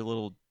protect your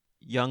little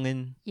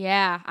youngin'.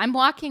 Yeah, I'm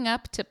walking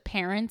up to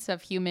parents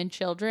of human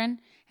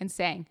children and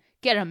saying,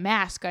 "Get a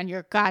mask on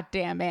your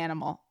goddamn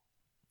animal."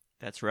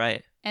 That's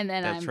right. And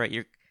then that's right.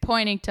 You're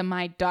pointing to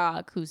my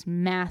dog who's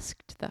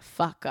masked the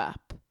fuck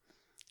up.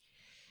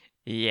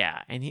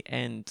 Yeah,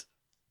 and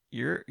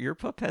your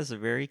pup has a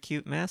very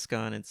cute mask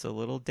on. It's a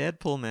little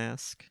Deadpool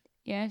mask.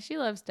 Yeah, she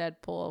loves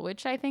Deadpool,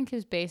 which I think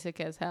is basic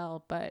as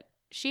hell, but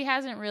she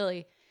hasn't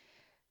really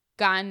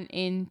gotten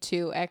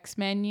into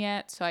X-Men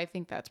yet, so I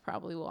think that's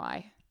probably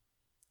why.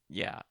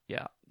 Yeah.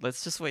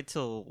 Let's just wait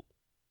till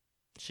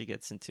she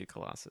gets into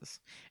Colossus.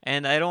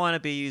 And I don't want to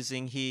be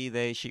using he,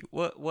 they, she.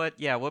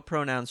 What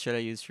pronouns should I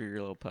use for your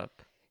little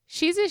pup?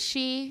 She's a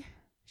she.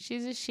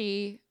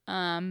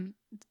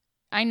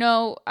 I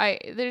know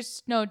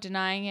there's no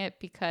denying it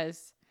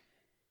because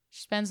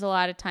she spends a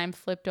lot of time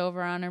flipped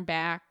over on her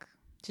back,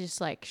 just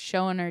like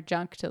showing her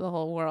junk to the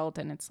whole world,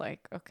 and it's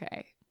like,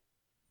 okay,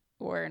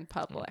 we're in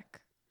public.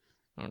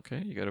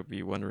 Okay, you gotta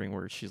be wondering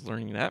where she's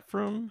learning that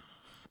from.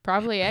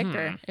 Probably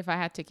Edgar, if I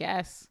had to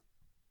guess.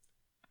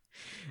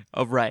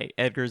 Oh, right.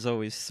 Edgar's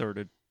always sort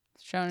of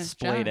showing his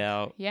splayed junk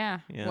out. Yeah.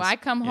 Yes. Well, I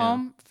come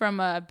home from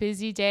a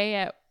busy day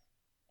at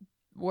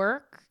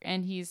work,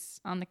 and he's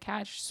on the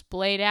couch,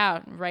 splayed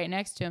out. Right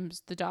next to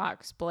him's the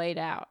dog, splayed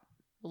out,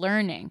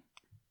 learning.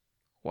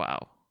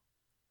 Wow.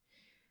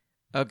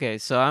 Okay,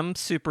 so I'm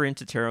super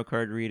into tarot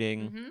card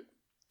reading. Mm-hmm.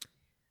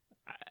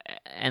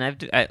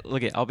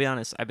 And I'll be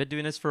honest, I've been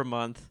doing this for a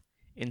month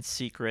in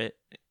secret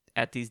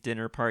at these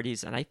dinner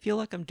parties, and I feel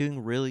like I'm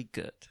doing really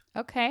good.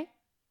 Okay.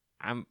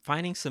 I'm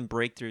finding some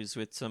breakthroughs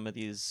with some of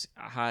these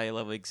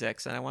high-level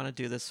execs, and I want to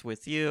do this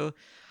with you.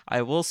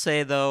 I will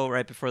say, though,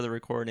 right before the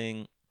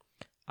recording,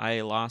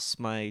 I lost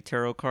my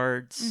tarot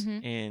cards,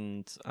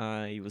 and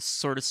I was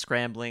sort of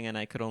scrambling, and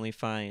I could only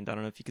find, I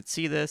don't know if you could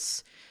see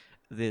this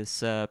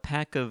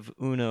pack of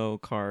Uno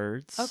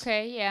cards.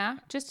 Okay, yeah,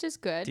 just as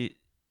good.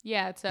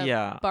 Yeah, it's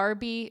a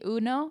Barbie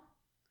Uno.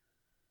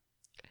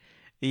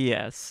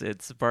 Yes,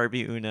 it's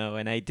Barbie Uno,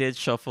 and I did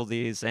shuffle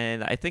these,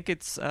 and I think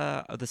it's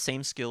the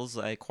same skills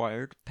I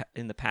acquired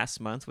in the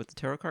past month with the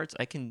tarot cards.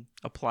 I can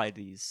apply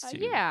these to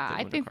Yeah, the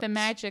I Uno think the cards.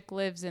 magic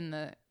lives in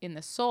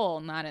the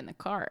soul, not in the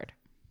card.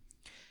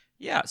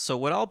 Yeah, so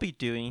what I'll be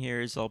doing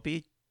here is I'll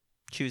be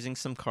choosing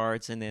some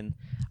cards, and then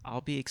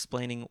I'll be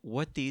explaining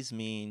what these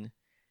mean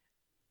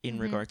in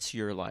Mm-hmm. regards to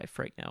your life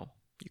right now.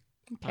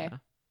 Okay.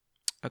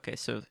 Okay,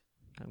 so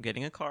I'm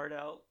getting a card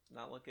out,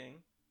 not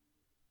looking.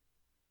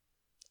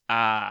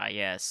 Ah,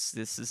 yes,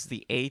 this is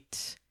the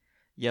 8,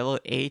 yellow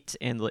 8,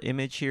 and the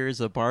image here is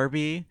a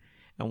Barbie.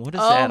 And what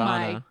is Oh that,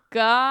 my Anna?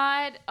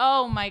 god.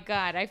 Oh my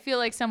god. I feel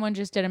like someone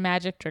just did a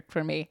magic trick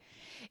for me.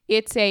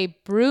 It's a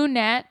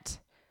brunette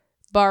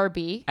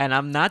Barbie. And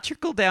I'm not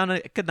trickle down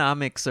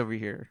economics over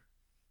here.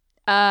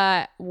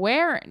 You're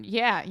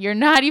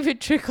not even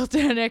trickle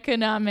down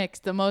economics,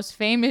 the most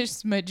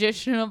famous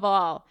magician of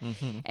all.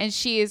 Mm-hmm. And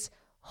she is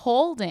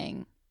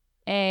holding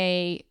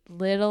a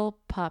little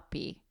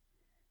puppy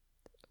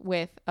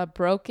with a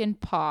broken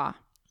paw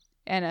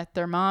and a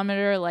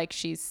thermometer like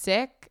she's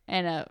sick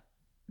and a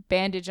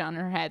bandage on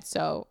her head.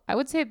 So I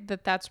would say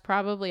that that's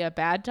probably a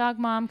bad dog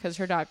mom because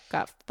her dog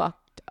got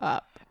fucked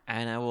up.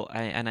 And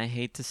I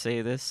hate to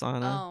say this,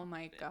 Anna. Oh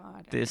my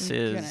god.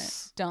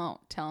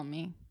 Don't tell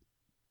me.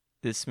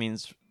 This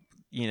means,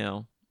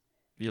 your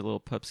little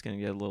pup's gonna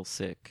get a little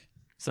sick.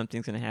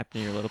 Something's gonna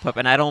happen to your little pup,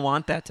 and I don't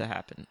want that to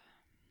happen.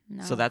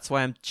 No. So that's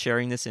why I'm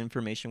sharing this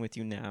information with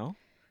you now.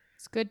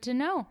 It's good to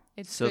know.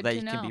 It's so good that to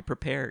you know. can be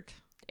prepared.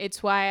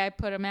 It's why I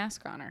put a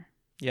mask on her.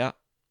 Yeah.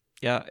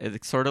 Yeah,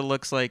 it sort of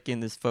looks like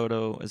in this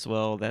photo as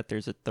well that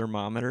there's a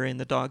thermometer in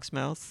the dog's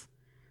mouth.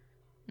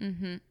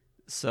 Mm-hmm.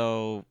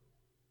 So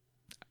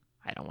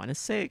I don't want to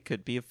say it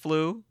could be a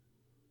flu.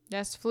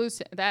 That's flu.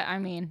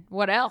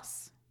 What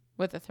else?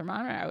 With a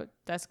thermometer,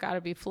 that's got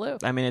to be flu.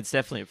 I mean, it's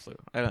definitely a flu.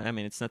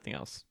 It's nothing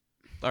else.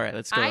 All right,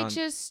 let's go on.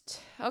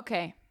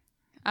 Okay.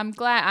 I'm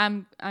glad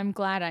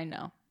I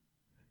know.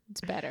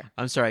 It's better.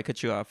 I'm sorry, I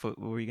cut you off. What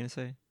were you going to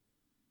say?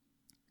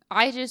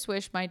 I just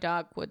wish my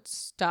dog would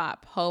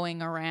stop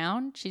hoeing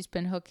around. She's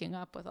been hooking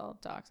up with all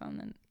the dogs on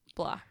the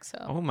block.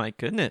 So. Oh my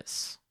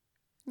goodness.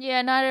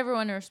 Yeah, not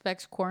everyone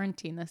respects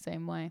quarantine the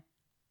same way.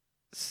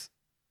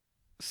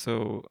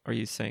 So, are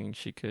you saying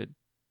she could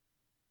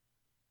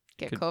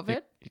get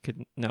COVID?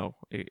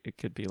 It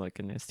could be like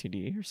an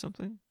STD or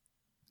something.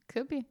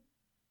 Could be.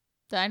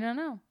 I don't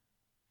know.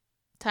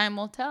 Time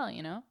will tell,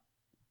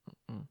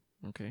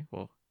 Okay,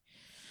 well,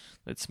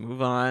 let's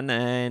move on.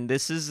 And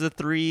this is the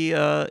 3.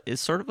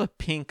 It's sort of a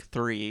pink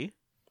 3,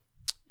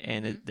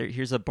 and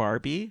here's a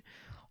Barbie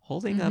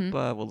holding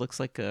up what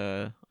looks like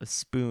a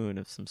spoon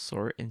of some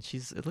sort, and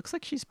it looks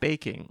like she's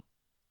baking.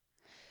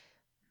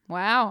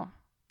 Wow.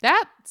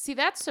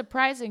 That's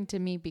surprising to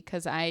me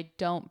because I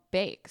don't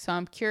bake. So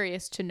I'm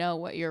curious to know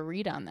what your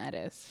read on that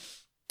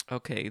is.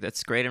 Okay,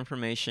 that's great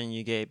information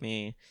you gave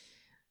me.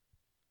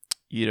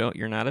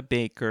 You're not a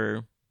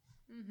baker,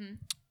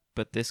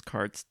 but this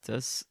card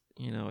does,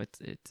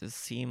 it does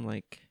seem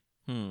like,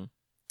 I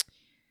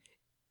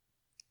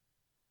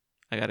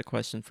got a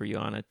question for you,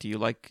 Anna. Do you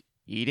like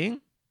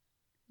eating?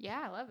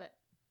 Yeah, I love it.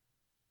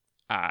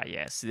 Ah,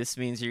 yes. This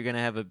means you're going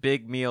to have a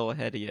big meal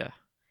ahead of you.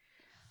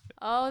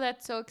 Oh,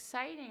 that's so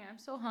exciting. I'm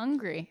so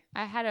hungry.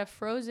 I had a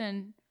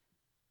frozen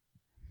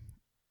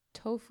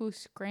tofu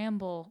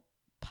scramble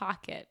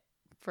pocket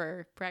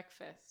for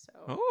breakfast. So.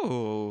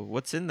 Oh,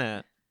 what's in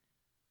that?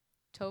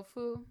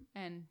 Tofu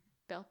and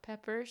bell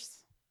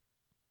peppers.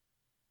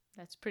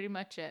 That's pretty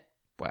much it.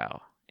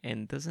 Wow.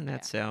 And doesn't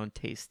that sound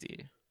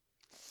tasty?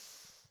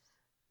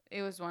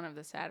 It was one of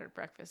the sadder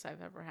breakfasts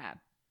I've ever had.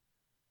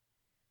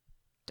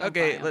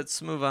 Okay,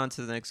 let's move on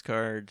to the next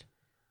card.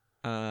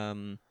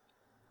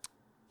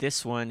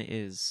 This one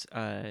is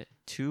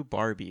 2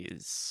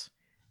 Barbies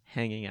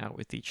hanging out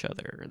with each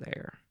other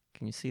there.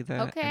 Can you see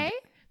that? Okay. And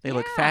they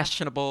look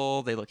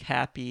fashionable. They look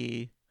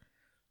happy.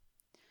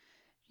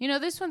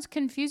 This one's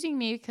confusing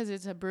me because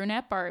it's a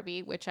brunette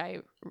Barbie, which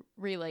I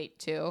relate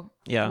to.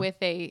 Yeah.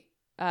 With a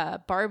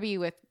Barbie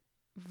with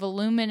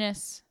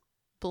voluminous,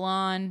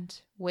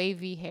 blonde,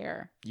 wavy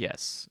hair.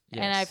 Yes.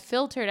 And I've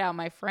filtered out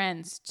my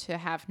friends to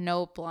have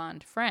no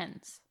blonde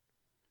friends.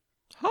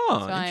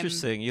 Huh, so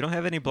interesting. You don't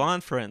have any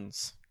blonde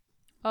friends.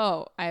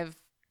 Oh, I've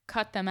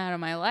cut them out of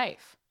my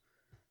life.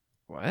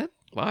 What?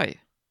 Why?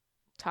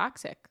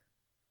 Toxic.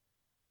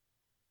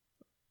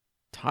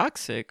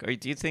 Toxic? Or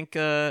do you think,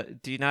 do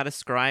you not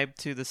ascribe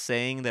to the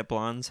saying that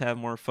blondes have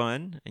more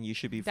fun and you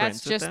should be friends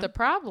with them? That's just the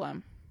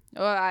problem.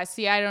 Well, I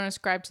don't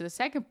ascribe to the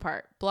second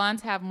part.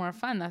 Blondes have more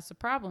fun. That's the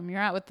problem. You're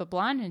out with the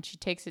blonde and she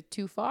takes it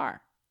too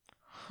far.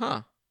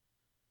 Huh.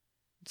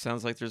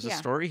 Sounds like there's a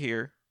story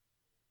here.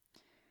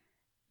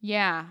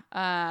 Yeah.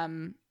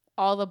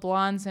 All the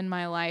blondes in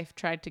my life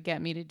tried to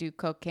get me to do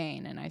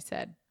cocaine, and I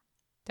said,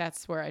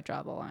 that's where I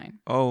draw the line.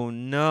 Oh,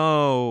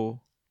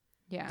 no.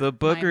 Yeah. The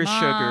booger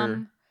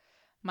sugar.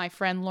 My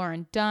friend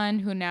Lauren Dunn,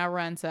 who now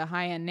runs a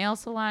high-end nail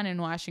salon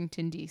in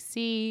Washington,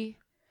 D.C.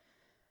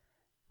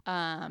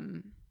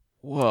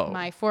 Whoa.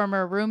 My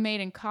former roommate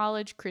in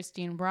college,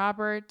 Christine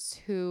Roberts,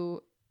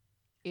 who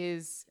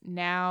is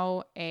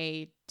now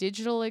a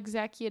digital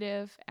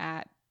executive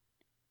at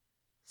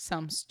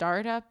some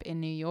startup in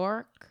New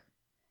York.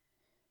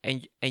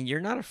 And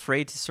you're not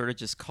afraid to sort of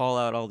just call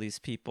out all these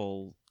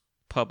people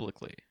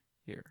publicly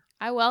here.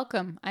 I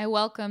welcome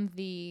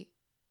the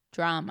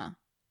drama.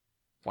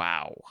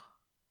 Wow.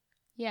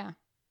 Yeah.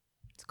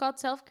 It's called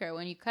self-care.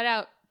 When you cut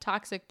out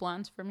toxic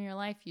blondes from your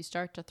life, you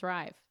start to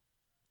thrive.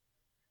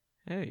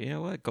 Hey, you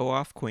know what? Go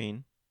off,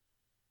 Queen.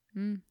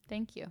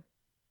 Thank you.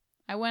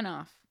 I went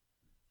off.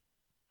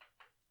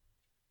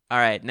 All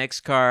right,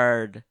 next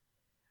card.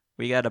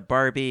 We got a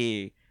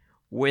Barbie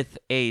with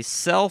a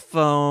cell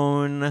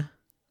phone.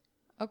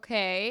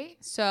 Okay,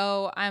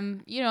 so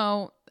I'm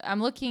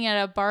looking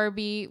at a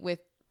Barbie with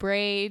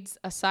braids,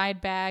 a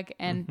side bag,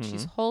 and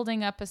she's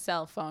holding up a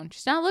cell phone.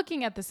 She's not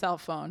looking at the cell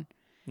phone.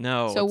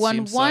 No. So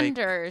one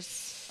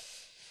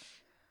wonders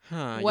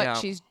what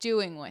she's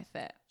doing with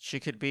it. She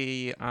could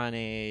be on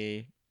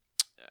a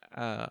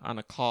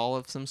call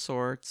of some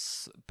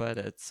sorts, but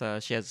it's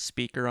she has a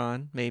speaker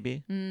on,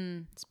 maybe.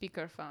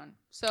 Speakerphone.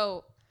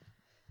 So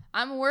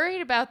I'm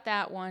worried about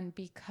that one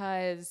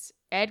because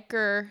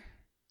Edgar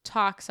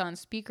talks on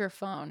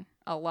speakerphone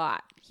a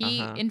lot. He,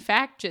 in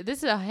fact, this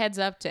is a heads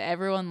up to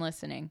everyone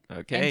listening.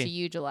 Okay. And to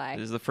you, July.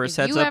 This is the first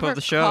heads up of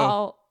the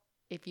show.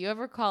 If you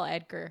ever call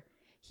Edgar,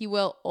 he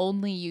will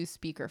only use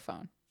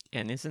speakerphone.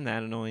 And isn't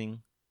that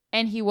annoying?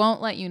 And he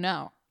won't let you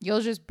know. You'll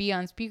just be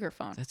on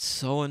speakerphone. That's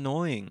so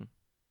annoying.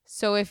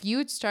 So if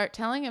you'd start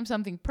telling him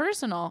something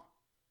personal,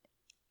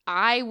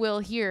 I will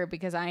hear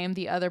because I am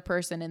the other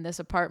person in this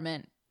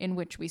apartment in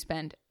which we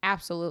spend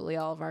absolutely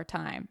all of our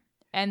time.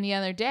 And the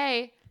other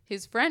day,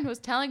 his friend was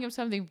telling him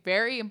something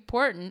very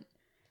important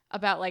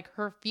about like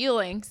her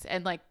feelings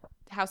and like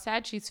how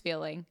sad she's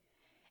feeling.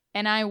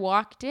 And I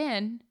walked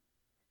in.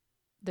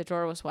 The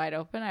door was wide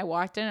open. I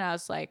walked in and I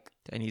was like,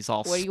 and he's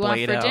all what do you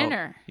want for out.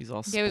 dinner? He's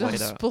all he was all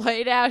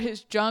splayed out,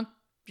 his junk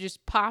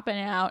just popping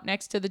out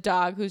next to the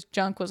dog whose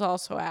junk was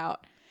also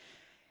out.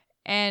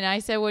 And I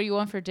said, what do you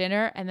want for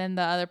dinner? And then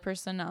the other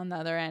person on the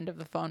other end of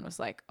the phone was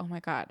like, oh my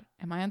God,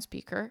 am I on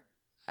speaker?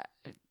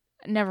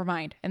 Never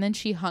mind. And then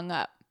she hung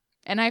up.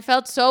 And I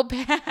felt so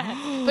bad.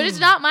 But it's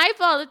not my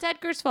fault. It's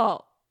Edgar's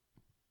fault.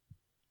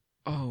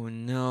 Oh,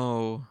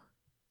 no.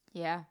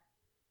 Yeah.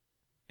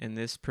 And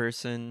this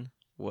person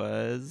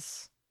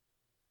was?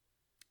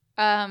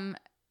 I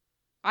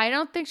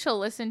don't think she'll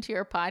listen to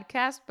your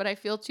podcast, but I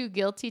feel too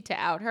guilty to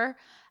out her.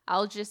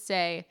 I'll just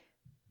say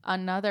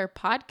another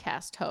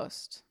podcast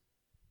host.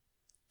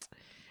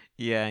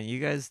 Yeah, you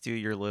guys do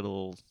your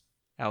little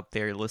out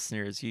there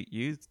listeners.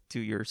 You do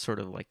your sort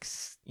of like,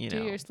 you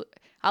know.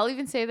 I'll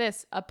even say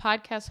this, a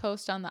podcast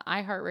host on the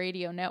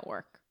iHeartRadio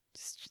network.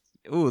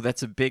 Ooh,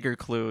 that's a bigger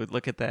clue.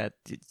 Look at that.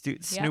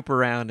 Snoop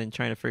around and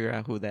trying to figure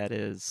out who that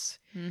is.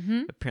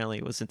 Mm-hmm. Apparently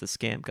it wasn't the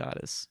Scam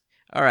Goddess.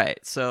 All right,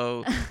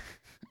 so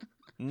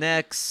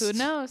next. Who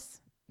knows?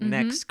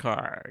 Next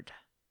card.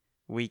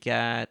 We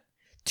got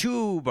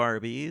two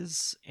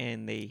Barbies,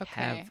 and they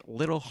have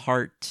little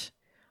heart.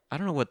 I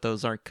don't know what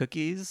those are.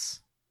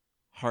 Cookies?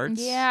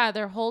 Hearts? Yeah,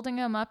 they're holding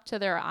them up to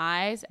their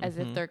eyes as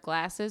if they're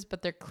glasses,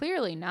 but they're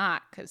clearly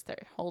not because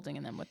they're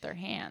holding them with their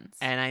hands.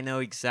 And I know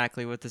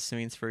exactly what this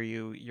means for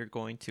you. You're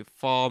going to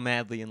fall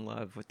madly in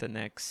love with the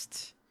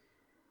next...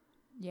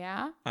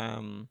 Yeah?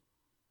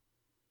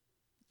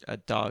 A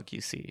dog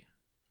you see.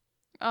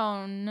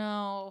 Oh,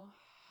 no.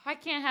 I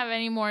can't have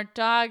any more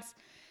dogs.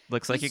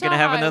 Looks like you're going to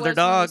have another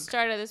dog. At the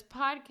start of this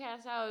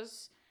podcast, I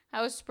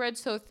was spread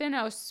so thin.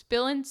 I was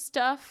spilling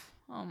stuff.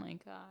 Oh, my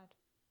God.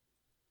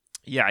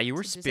 Yeah, you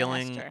were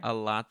spilling a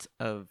lot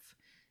of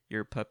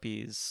your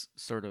puppy's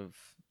sort of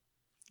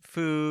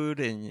food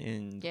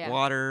and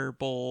water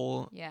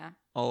bowl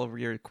all over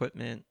your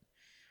equipment.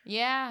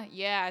 Yeah.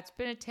 It's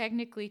been a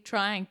technically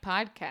trying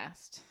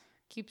podcast.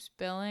 Keep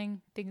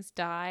spilling. Things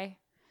die.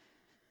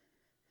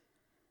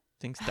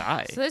 Things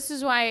die? So this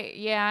is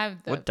why,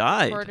 what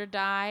died? The recorder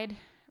died.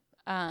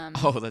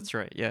 Oh, that's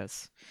right.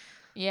 Yes.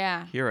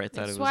 Yeah. Here I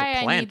thought that's it was a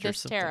plant why I need or this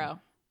something. tarot.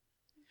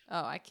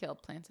 Oh, I kill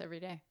plants every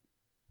day.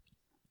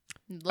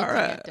 I'm looking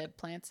at dead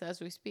plants as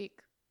we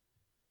speak.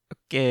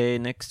 Okay,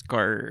 next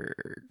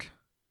card.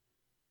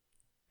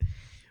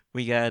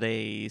 We got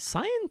a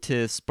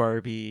scientist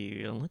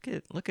Barbie.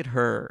 Look at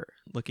her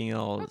looking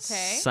all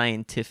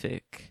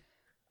scientific.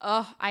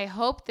 Oh, I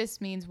hope this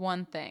means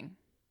one thing.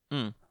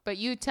 But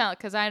you tell,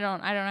 because I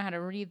don't know how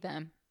to read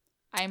them.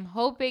 I'm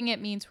hoping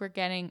it means we're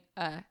getting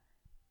a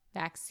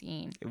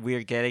vaccine.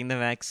 We're getting the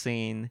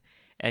vaccine,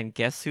 and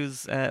guess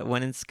who's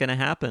when it's gonna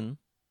happen?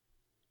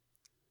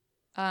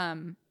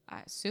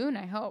 Soon,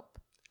 I hope.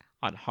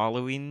 On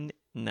Halloween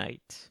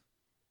night.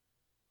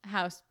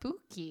 How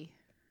spooky.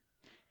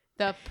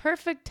 The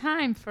perfect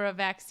time for a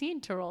vaccine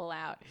to roll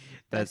out.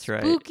 That's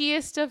right.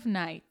 Spookiest of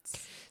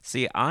nights.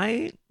 See,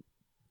 I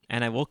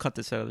will cut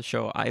this out of the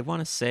show. I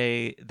want to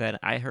say that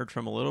I heard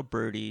from a little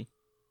birdie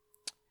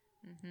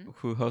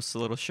who hosts a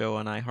little show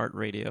on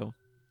iHeartRadio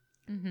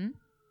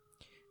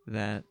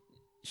that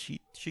she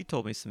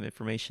told me some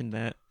information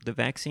that the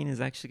vaccine is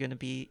actually going to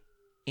be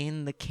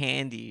in the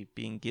candy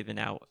being given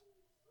out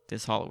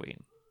this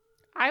Halloween.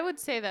 I would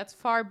say that's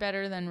far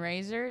better than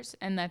razors,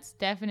 and that's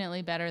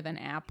definitely better than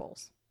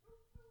apples.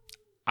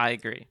 I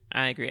agree.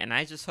 And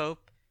I just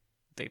hope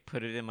they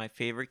put it in my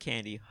favorite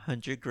candy,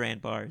 100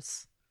 grand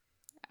bars.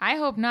 I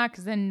hope not,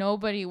 because then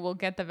nobody will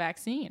get the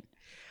vaccine.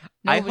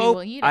 Nobody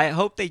will eat it. I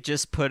hope they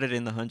just put it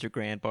in the 100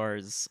 grand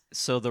bars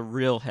so the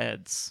real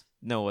heads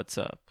know what's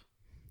up.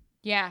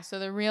 Yeah, so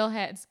the real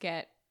heads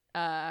get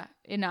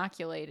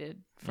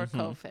inoculated for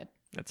COVID.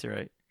 That's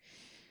right.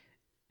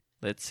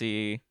 Let's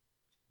see.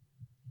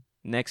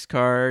 Next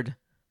card.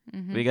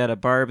 We got a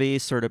Barbie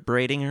sort of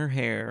braiding her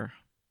hair.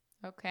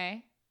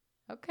 Okay.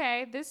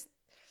 This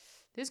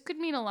could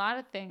mean a lot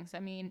of things. I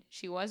mean,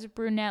 she was a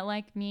brunette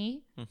like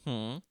me.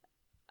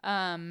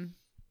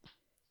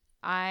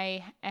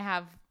 I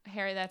have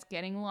hair that's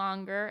getting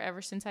longer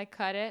ever since I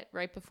cut it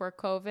right before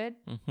COVID.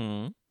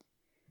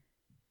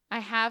 I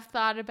have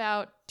thought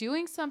about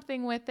doing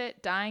something with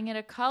it, dyeing it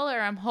a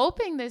color. I'm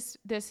hoping this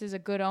is a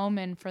good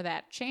omen for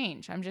that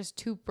change. I'm just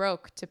too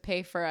broke to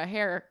pay for a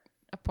hair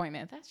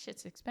appointment. That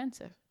shit's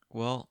expensive.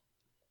 Well,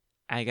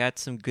 I got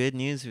some good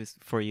news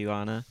for you,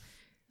 Anna.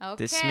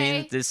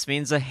 Okay. This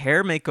means a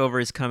hair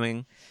makeover is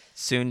coming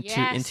soon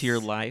into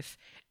your life,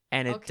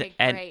 and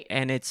great.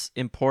 And it's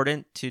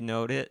important to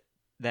note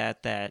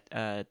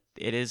that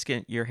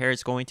your hair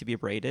is going to be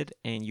braided,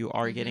 and you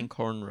are getting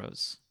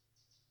cornrows.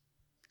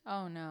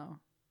 Oh no.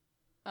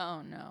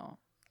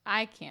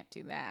 I can't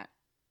do that.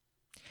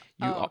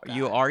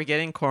 You are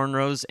getting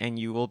cornrows, and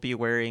you will be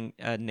wearing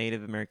a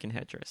Native American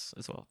headdress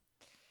as well.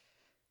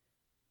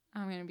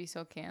 I'm going to be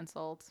so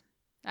canceled.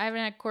 I haven't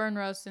had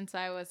cornrows since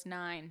I was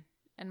 9,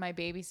 and my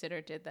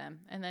babysitter did them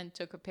and then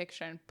took a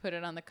picture and put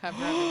it on the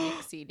cover of a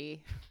Nick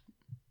CD.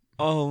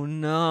 Oh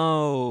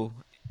no.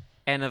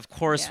 And of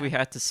course we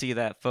had to see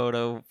that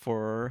photo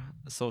for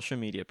social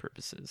media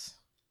purposes.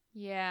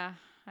 Yeah,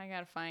 I got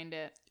to find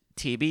it.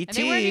 TBT. And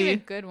they weren't even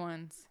good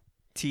ones.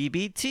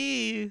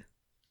 TBT.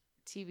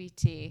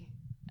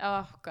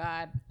 Oh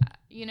God.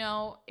 You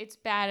know, it's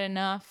bad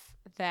enough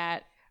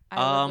that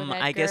I live with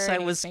Edgar, I guess I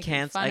and was he's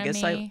making fun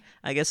of me.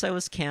 I guess I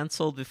was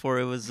canceled before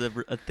it was a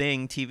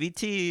thing.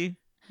 TBT.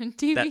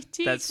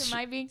 TBT. Am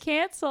I being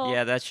canceled?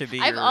 Yeah, that should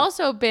be. I've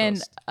also been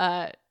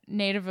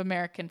Native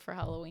American for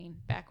Halloween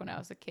back when I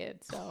was a kid.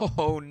 So.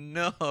 Oh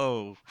no!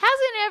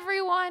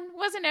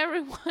 Wasn't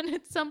everyone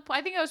at some point?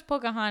 I think I was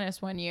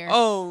Pocahontas one year.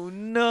 Oh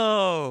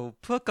no,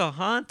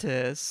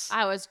 Pocahontas!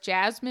 I was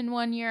Jasmine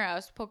one year. I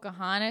was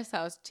Pocahontas.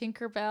 I was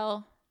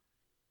Tinkerbell.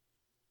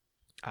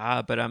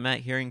 But I'm not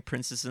hearing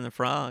Princess and the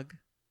Frog.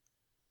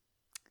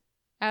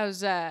 I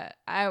was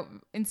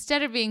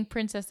instead of being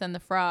Princess and the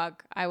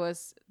Frog, I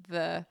was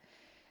the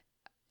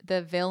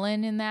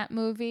villain in that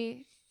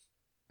movie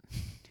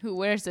who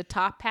wears a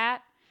top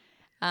hat.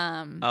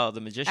 The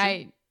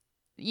magician?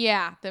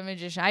 The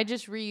magician. I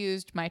just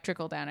reused my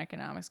trickle-down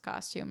economics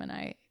costume, and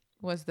I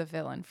was the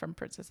villain from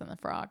Princess and the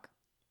Frog.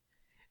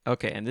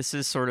 Okay, and this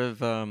is sort of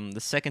the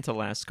second to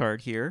last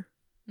card here.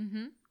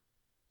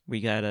 We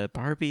got a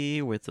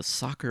Barbie with a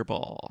soccer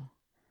ball.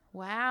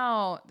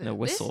 Wow. And a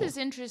whistle. This is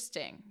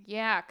interesting.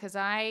 Yeah, because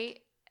I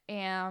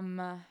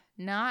am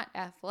not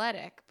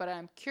athletic, but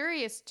I'm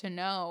curious to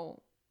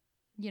know,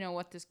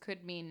 what this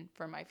could mean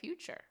for my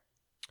future.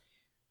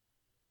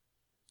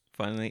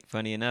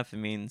 Funny enough, it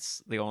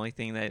means the only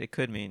thing that it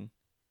could mean.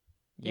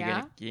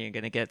 You're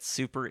gonna get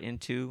super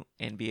into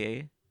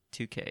NBA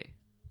 2K.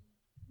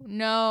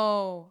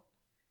 No.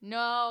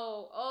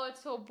 Oh,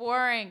 it's so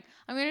boring.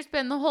 I'm going to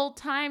spend the whole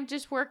time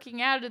just working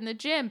out in the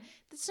gym.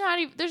 There's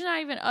not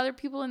even other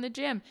people in the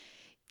gym.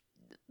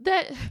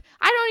 I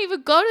don't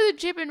even go to the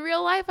gym in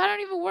real life. I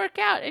don't even work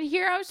out. And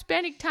here I'm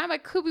spending time I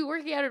could be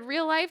working out in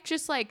real life,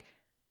 just like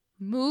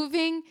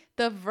moving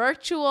the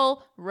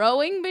virtual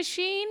rowing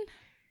machine.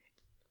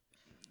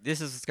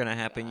 This is what's going to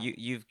happen.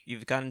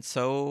 You've gotten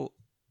so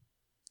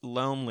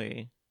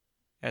lonely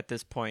at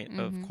this point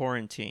of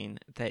quarantine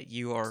that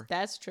you are...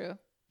 That's true.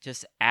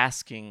 Just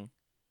asking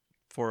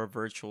for a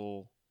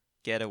virtual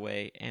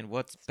getaway, and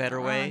what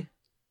better way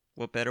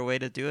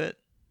to do it?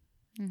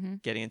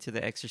 Getting into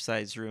the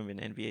exercise room in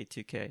NBA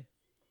 2K.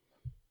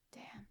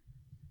 Damn,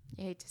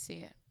 you hate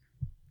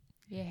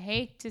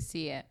to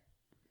see it.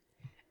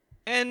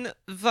 And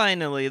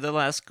finally, the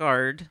last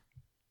card.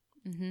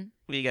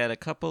 We got a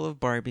couple of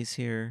Barbies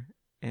here,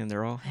 and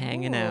they're all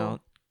hanging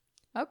out.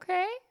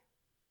 Okay,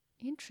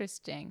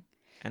 interesting.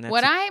 And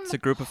it's a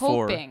group of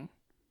 4.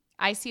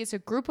 I see it's a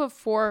group of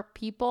 4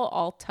 people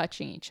all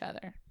touching each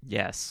other.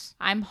 Yes.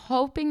 I'm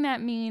hoping that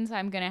means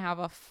I'm going to have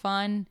a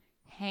fun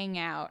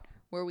hangout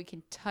where we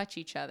can touch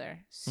each other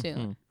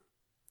soon.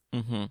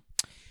 And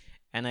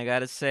I got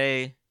to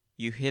say,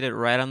 you hit it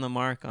right on the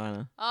mark,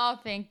 Anna. Oh,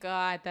 thank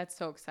God. That's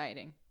so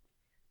exciting.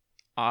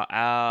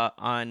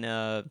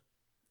 On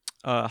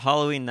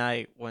Halloween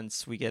night,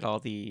 once we get all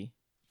the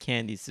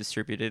candies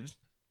distributed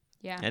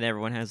and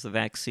everyone has the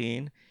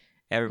vaccine,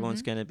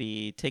 everyone's going to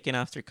be taking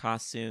off their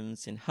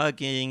costumes and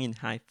hugging and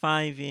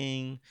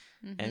high-fiving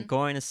and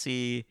going to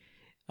see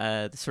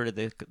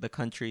the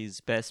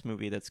country's best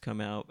movie that's come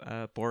out,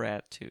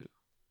 Borat 2.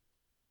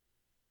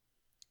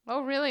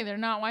 Oh, really? They're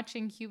not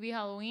watching Hubie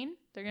Halloween?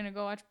 They're going to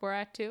go watch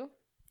Borat 2?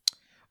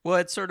 Well,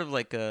 it's sort of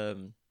like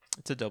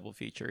it's a double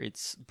feature.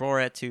 It's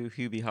Borat 2,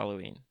 Hubie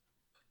Halloween.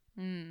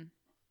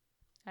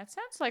 That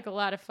sounds like a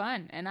lot of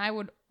fun, and I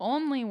would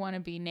only want to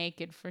be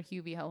naked for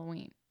Hubie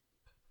Halloween.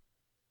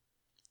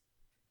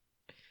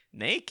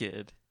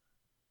 Naked?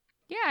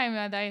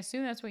 Yeah, I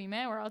assume that's what you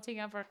meant. We're all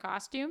taking off our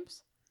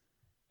costumes.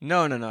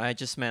 No. I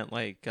just meant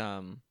like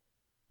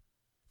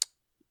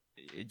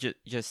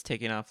just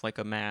taking off like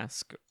a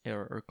mask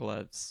or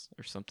gloves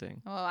or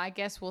something. Well, I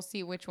guess we'll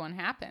see which one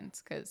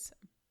happens, because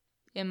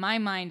in my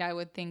mind, I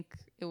would think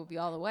it would be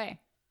all the way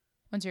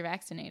once you're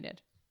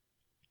vaccinated.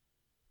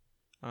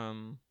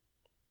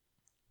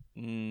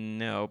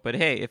 No, but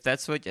hey, if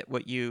that's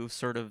what you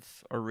sort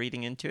of are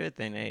reading into it,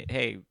 then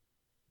hey,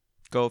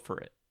 go for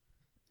it.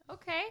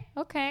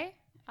 Okay.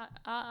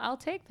 I'll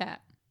take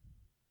that.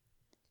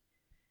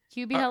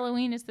 Hubie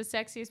Halloween is the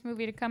sexiest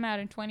movie to come out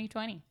in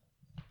 2020.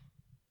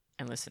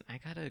 And listen, I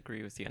gotta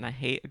agree with you, and I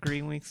hate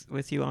agreeing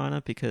with you,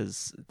 Anna,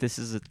 because this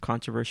is a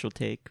controversial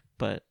take,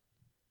 but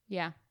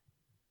yeah,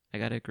 I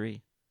gotta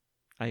agree.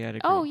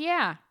 Oh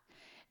yeah.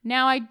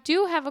 Now I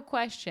do have a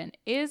question: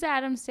 is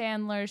Adam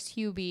Sandler's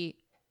Hubie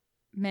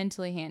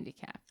mentally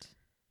handicapped?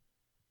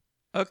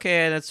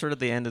 Okay, that's sort of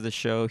the end of the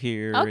show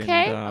here.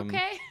 Okay, and,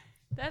 okay.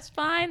 That's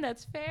fine.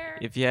 That's fair.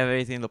 If you have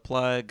anything to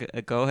plug,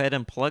 go ahead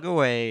and plug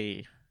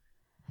away.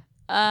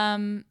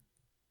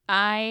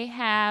 I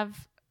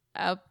have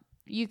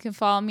you can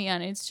follow me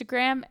on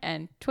Instagram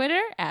and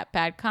Twitter at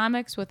Bad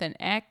Comics with an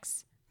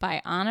X,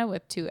 by Anna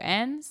with 2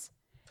 N's.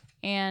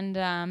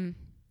 And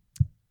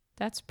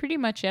that's pretty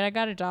much it. I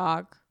got a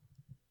dog.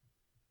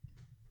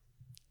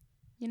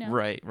 You know.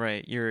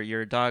 Right.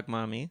 You're a dog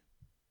mommy.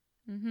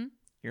 Mm-hmm.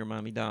 You're a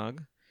mommy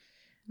dog.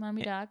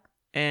 Mommy dog.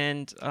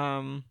 And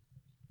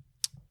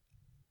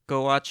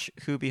go watch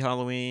Hubie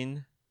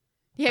Halloween.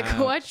 Yeah,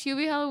 go watch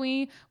Hubie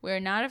Halloween.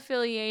 We're not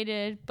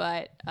affiliated,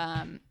 but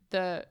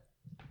the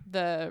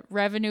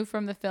revenue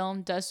from the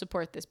film does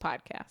support this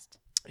podcast.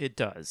 It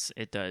does.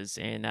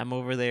 And I'm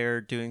over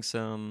there doing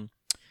some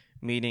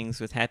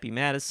meetings with Happy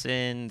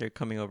Madison. They're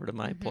coming over to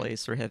my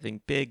place. We're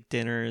having big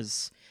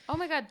dinners. Oh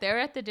my God, they're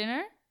at the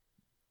dinner?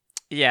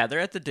 Yeah, they're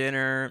at the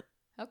dinner.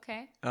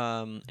 Okay.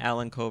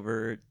 Alan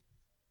Covert.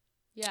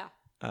 Yeah.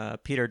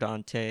 Peter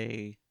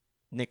Dante.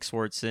 Nick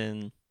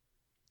Swardson.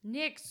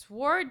 Nick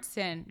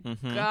Swardson.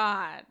 Mm-hmm.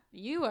 God,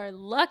 you are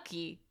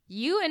lucky.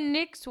 You and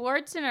Nick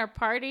Swardson are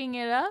partying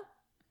it up?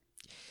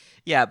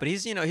 Yeah, but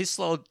he's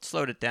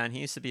slowed it down. He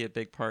used to be a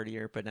big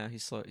partier, but now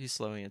he's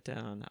slowing it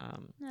down.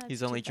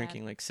 He's only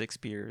drinking like 6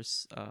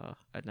 beers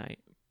a night.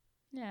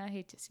 Yeah, I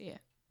hate to see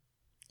it.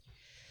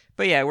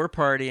 But yeah, we're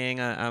partying.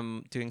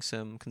 I'm doing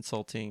some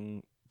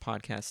consulting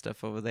podcast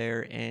stuff over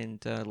there,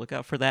 and look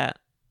out for that.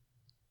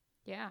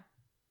 Yeah.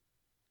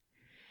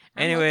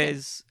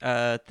 Anyways,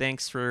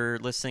 thanks for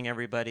listening,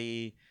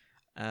 everybody.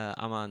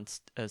 I'm on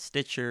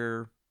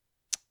Stitcher.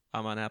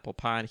 I'm on Apple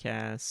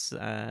Podcasts.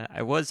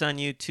 I was on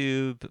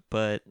YouTube,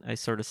 but I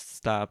sort of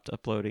stopped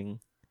uploading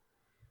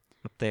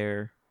up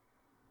there.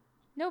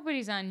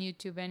 Nobody's on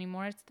YouTube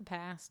anymore. It's the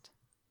past.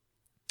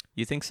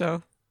 You think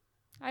so?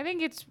 I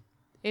think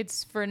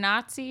it's for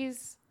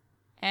Nazis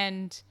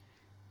and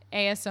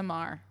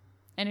ASMR.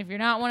 And if you're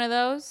not one of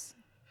those,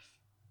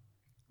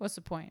 what's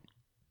the point?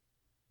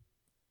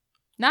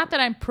 Not that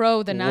I'm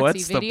pro the Nazi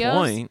What's videos. The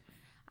point?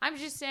 I'm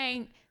just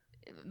saying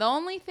the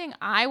only thing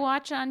I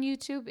watch on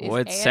YouTube is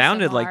it ASMR.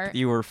 Sounded like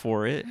you were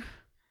for it.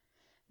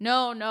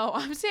 No,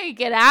 I'm saying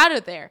get out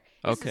of there.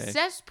 It's okay. a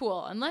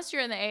cesspool. Unless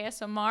you're in the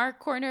ASMR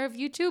corner of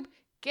YouTube,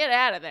 get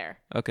out of there.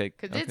 Okay.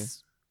 Because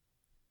it's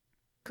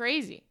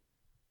crazy.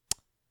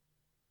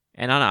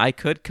 And Anna, I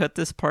could cut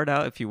this part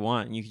out if you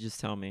want. You could just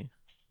tell me.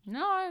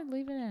 No, I'd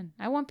leave it in.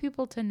 I want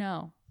people to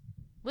know.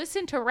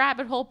 Listen to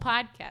Rabbit Hole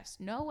Podcast.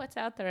 Know what's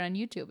out there on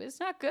YouTube. It's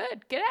not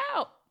good. Get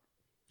out.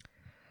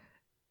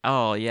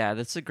 Oh, yeah.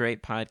 That's a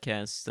great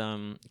podcast.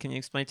 Can you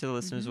explain to the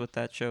listeners what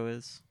that show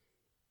is?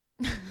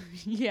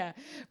 Yeah.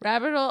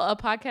 Rabbit Hole, a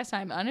podcast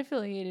I'm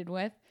unaffiliated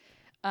with,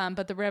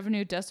 but the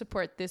revenue does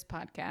support this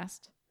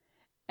podcast.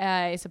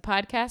 It's a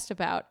podcast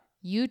about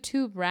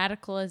YouTube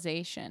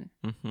radicalization,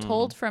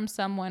 told from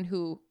someone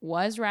who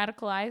was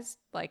radicalized,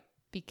 like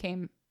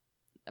became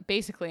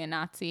basically a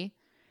Nazi,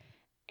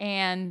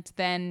 and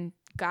then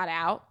got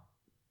out,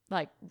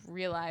 like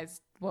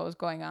realized what was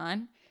going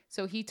on.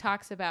 So he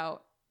talks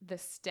about the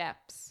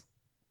steps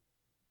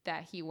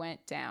that he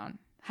went down,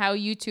 how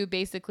YouTube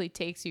basically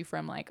takes you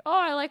from like, oh,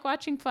 I like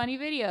watching funny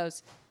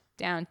videos,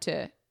 down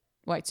to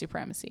white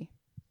supremacy.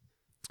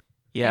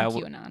 Yeah. And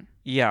QAnon.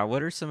 Yeah.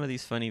 What are some of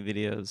these funny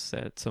videos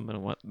that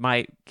someone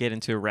might get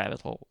into a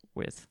rabbit hole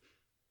with?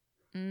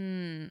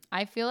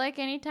 I feel like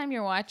anytime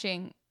you're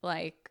watching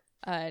like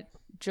a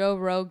Joe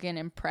Rogan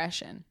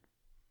impression.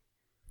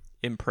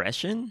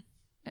 Impression?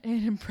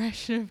 An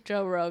impression of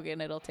Joe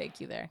Rogan, it'll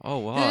take you there. Oh,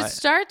 wow. It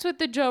starts with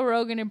the Joe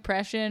Rogan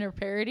impression or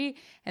parody,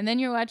 and then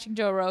you're watching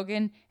Joe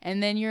Rogan,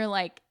 and then you're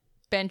like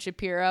Ben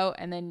Shapiro,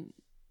 and then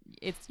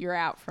you're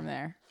out from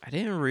there. I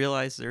didn't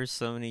realize there's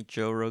so many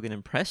Joe Rogan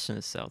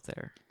impressionists out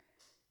there.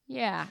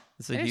 Yeah.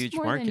 It's a There's huge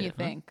more market. than you huh?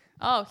 think.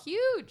 Oh,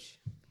 huge.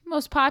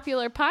 Most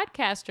popular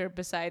podcaster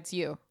besides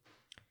you.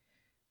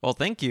 Well,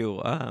 thank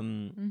you.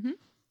 Mm-hmm.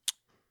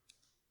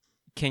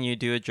 Can you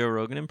do a Joe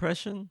Rogan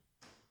impression?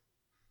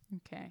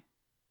 Okay.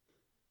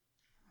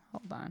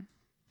 Hold on.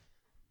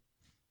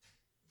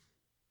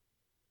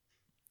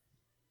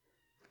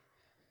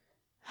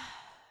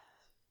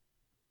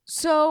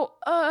 So,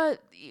 I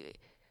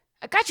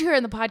got you here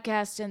in the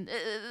podcast, and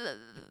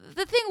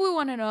the thing we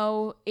want to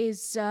know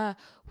is,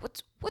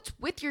 what's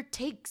with your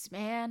takes,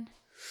 man?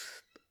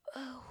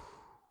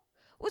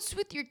 What's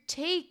with your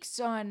takes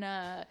on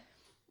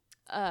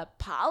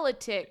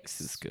politics?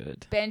 This is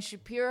good. Ben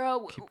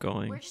Shapiro. Keep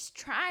going. We're just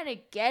trying to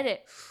get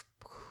it.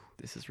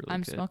 This is really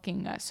I'm good.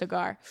 smoking a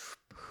cigar.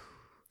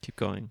 Keep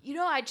going. You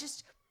know,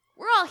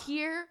 we're all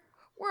here.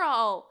 We're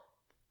all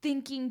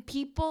thinking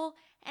people,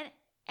 and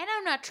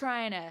I'm not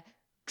trying to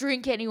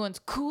drink anyone's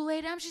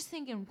Kool-Aid. I'm just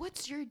thinking,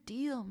 what's your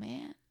deal,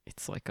 man?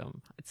 It's like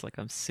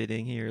I'm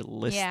sitting here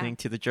listening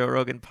to the Joe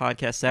Rogan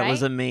podcast. That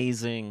was Right?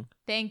 amazing.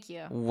 Thank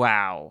you.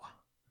 Wow.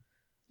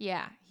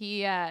 Yeah,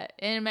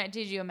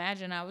 did you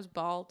imagine I was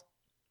bald?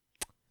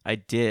 I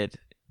did.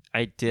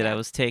 Yeah. I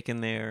was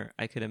taken there.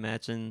 I could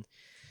imagine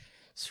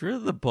sort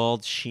of the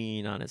bald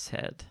sheen on his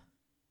head.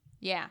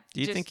 Yeah. Do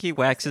you just think he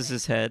waxes fascinating.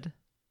 his head?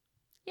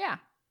 Yeah.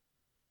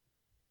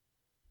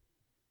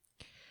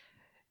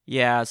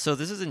 Yeah, so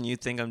this is a new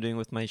thing I'm doing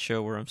with my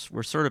show where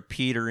we're sort of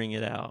petering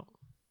it out.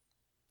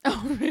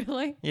 Oh,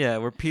 really? Yeah,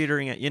 we're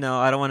petering it.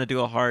 I don't want to do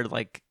a hard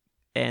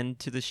end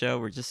to the show.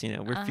 We're just,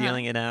 we're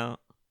feeling it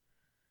out.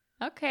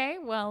 Okay.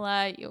 Well,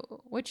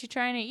 what you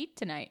trying to eat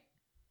tonight?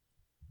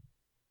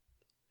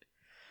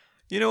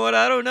 You know what?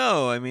 I don't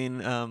know. I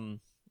mean,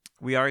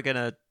 we are going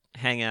to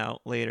hang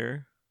out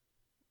later.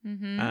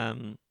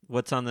 Mm-hmm.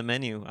 What's on the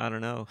menu? I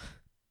don't know.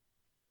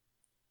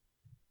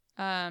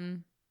 I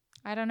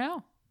don't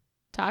know.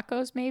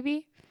 Tacos,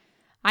 maybe?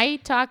 I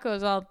eat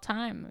tacos all the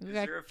time. Is We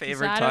got there a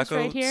favorite guisados taco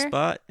right here.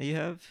 spot you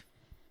have?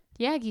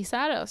 Yeah,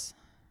 guisados.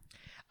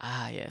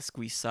 Ah, yes,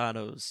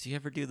 guisados. Do you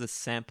ever do the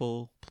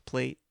sample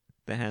plate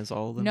that has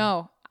all of them?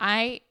 No,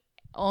 I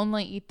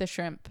only eat the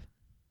shrimp.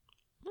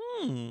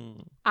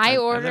 I've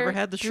order never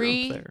had the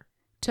 3 shrimp there.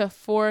 to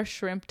 4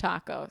 shrimp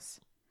tacos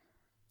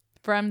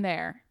from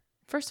there.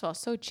 First of all,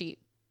 so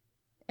cheap.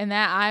 And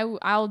that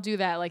I'll do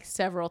that like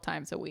several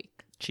times a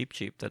week. Cheap.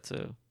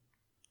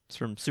 It's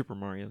from Super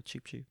Mario.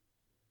 Cheap.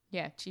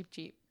 Yeah, cheap.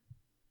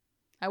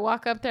 I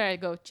walk up there, I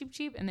go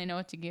cheap, and they know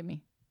what to give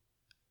me.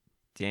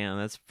 Damn,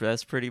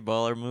 that's pretty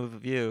baller move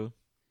of you.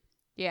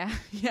 Yeah.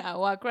 I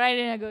walk right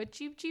in, I go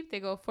cheap. They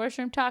go 4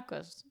 shrimp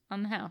tacos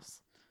on the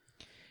house.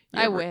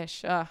 I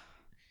wish.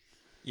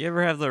 You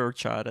ever have the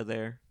horchata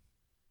there?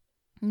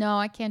 No,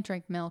 I can't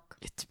drink milk.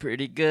 It's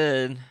pretty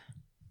good.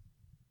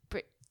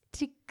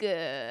 Pretty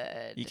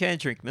good. You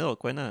can't drink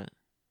milk. Why not?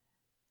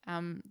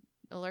 I'm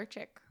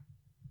allergic.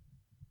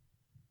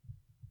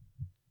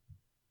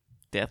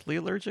 Deathly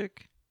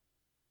allergic?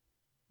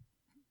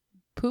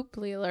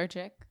 Pooply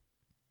allergic.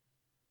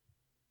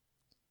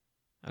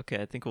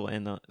 Okay, I think we'll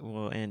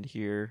end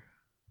here.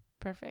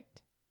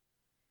 Perfect.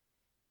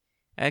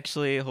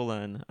 Actually, hold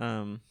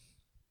on.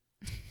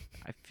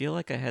 I feel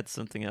like I had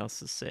something else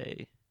to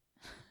say.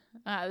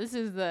 This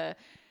is the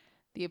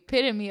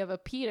epitome of a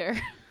Peter.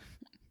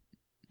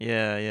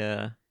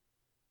 Yeah.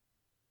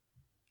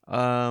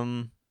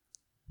 What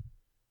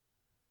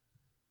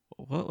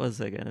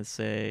was I gonna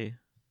say?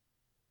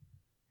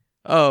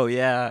 Oh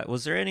yeah,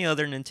 was there any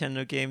other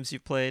Nintendo games you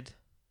played?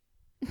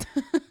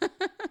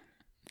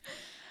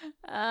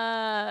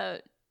 No,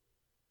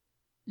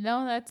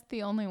 that's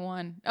the only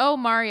one. Oh,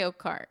 Mario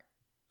Kart.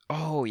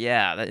 Oh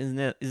yeah,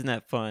 isn't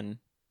that fun?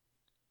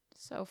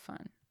 So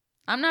fun.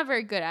 I'm not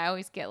very good. I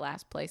always get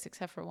last place,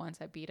 except for once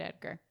I beat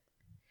Edgar.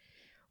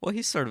 Well,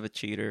 he's sort of a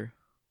cheater.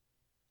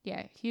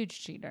 Yeah,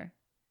 huge cheater.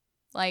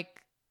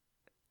 Like,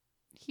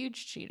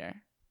 huge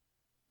cheater.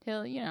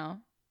 He'll,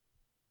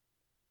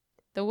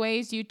 the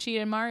ways you cheat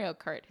in Mario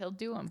Kart, he'll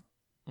do them.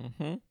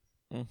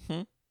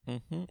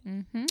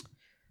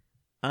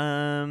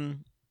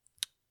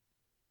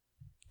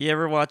 You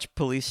ever watch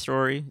Police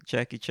Story,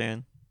 Jackie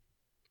Chan?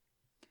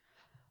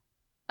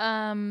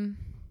 No.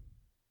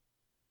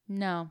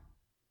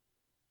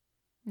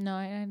 No,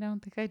 I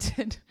don't think I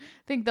did.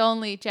 I think the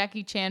only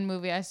Jackie Chan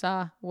movie I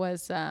saw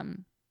was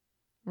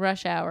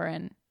Rush Hour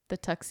and The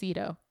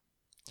Tuxedo.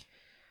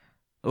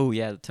 Oh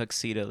yeah, The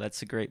Tuxedo.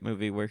 That's a great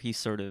movie where he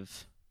sort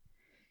of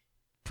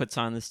puts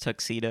on this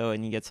tuxedo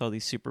and he gets all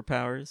these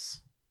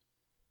superpowers.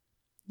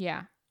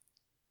 Yeah.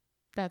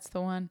 That's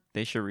the one.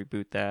 They should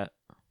reboot that.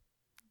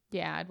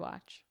 Yeah, I'd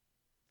watch.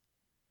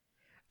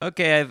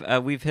 Okay,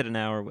 we've hit an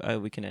hour.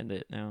 We can end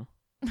it now.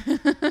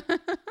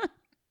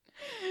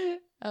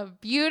 A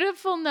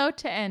beautiful note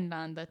to end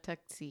on, The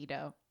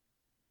Tuxedo.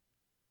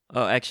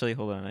 Oh, actually,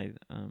 hold on.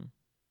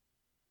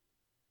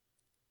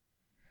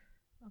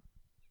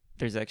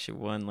 There's actually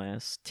one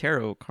last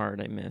tarot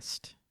card I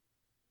missed.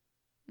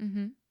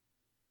 Mm-hmm.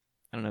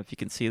 I don't know if you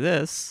can see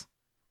this.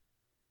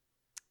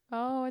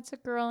 Oh, it's a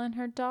girl and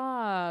her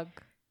dog.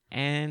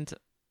 And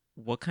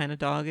What kind of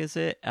dog is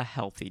it? A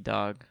healthy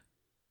dog.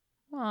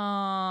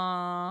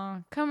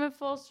 Aww, coming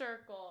full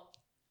circle.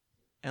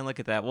 And look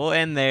at that. We'll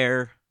end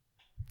there.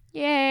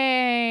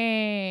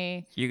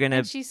 Yay!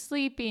 And she's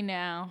sleepy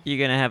now. You're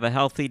gonna have a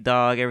healthy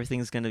dog.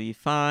 Everything's gonna be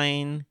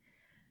fine.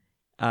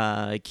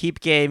 Keep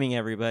gaming,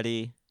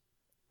 everybody.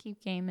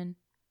 Keep gaming.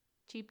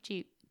 Cheap,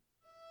 cheap.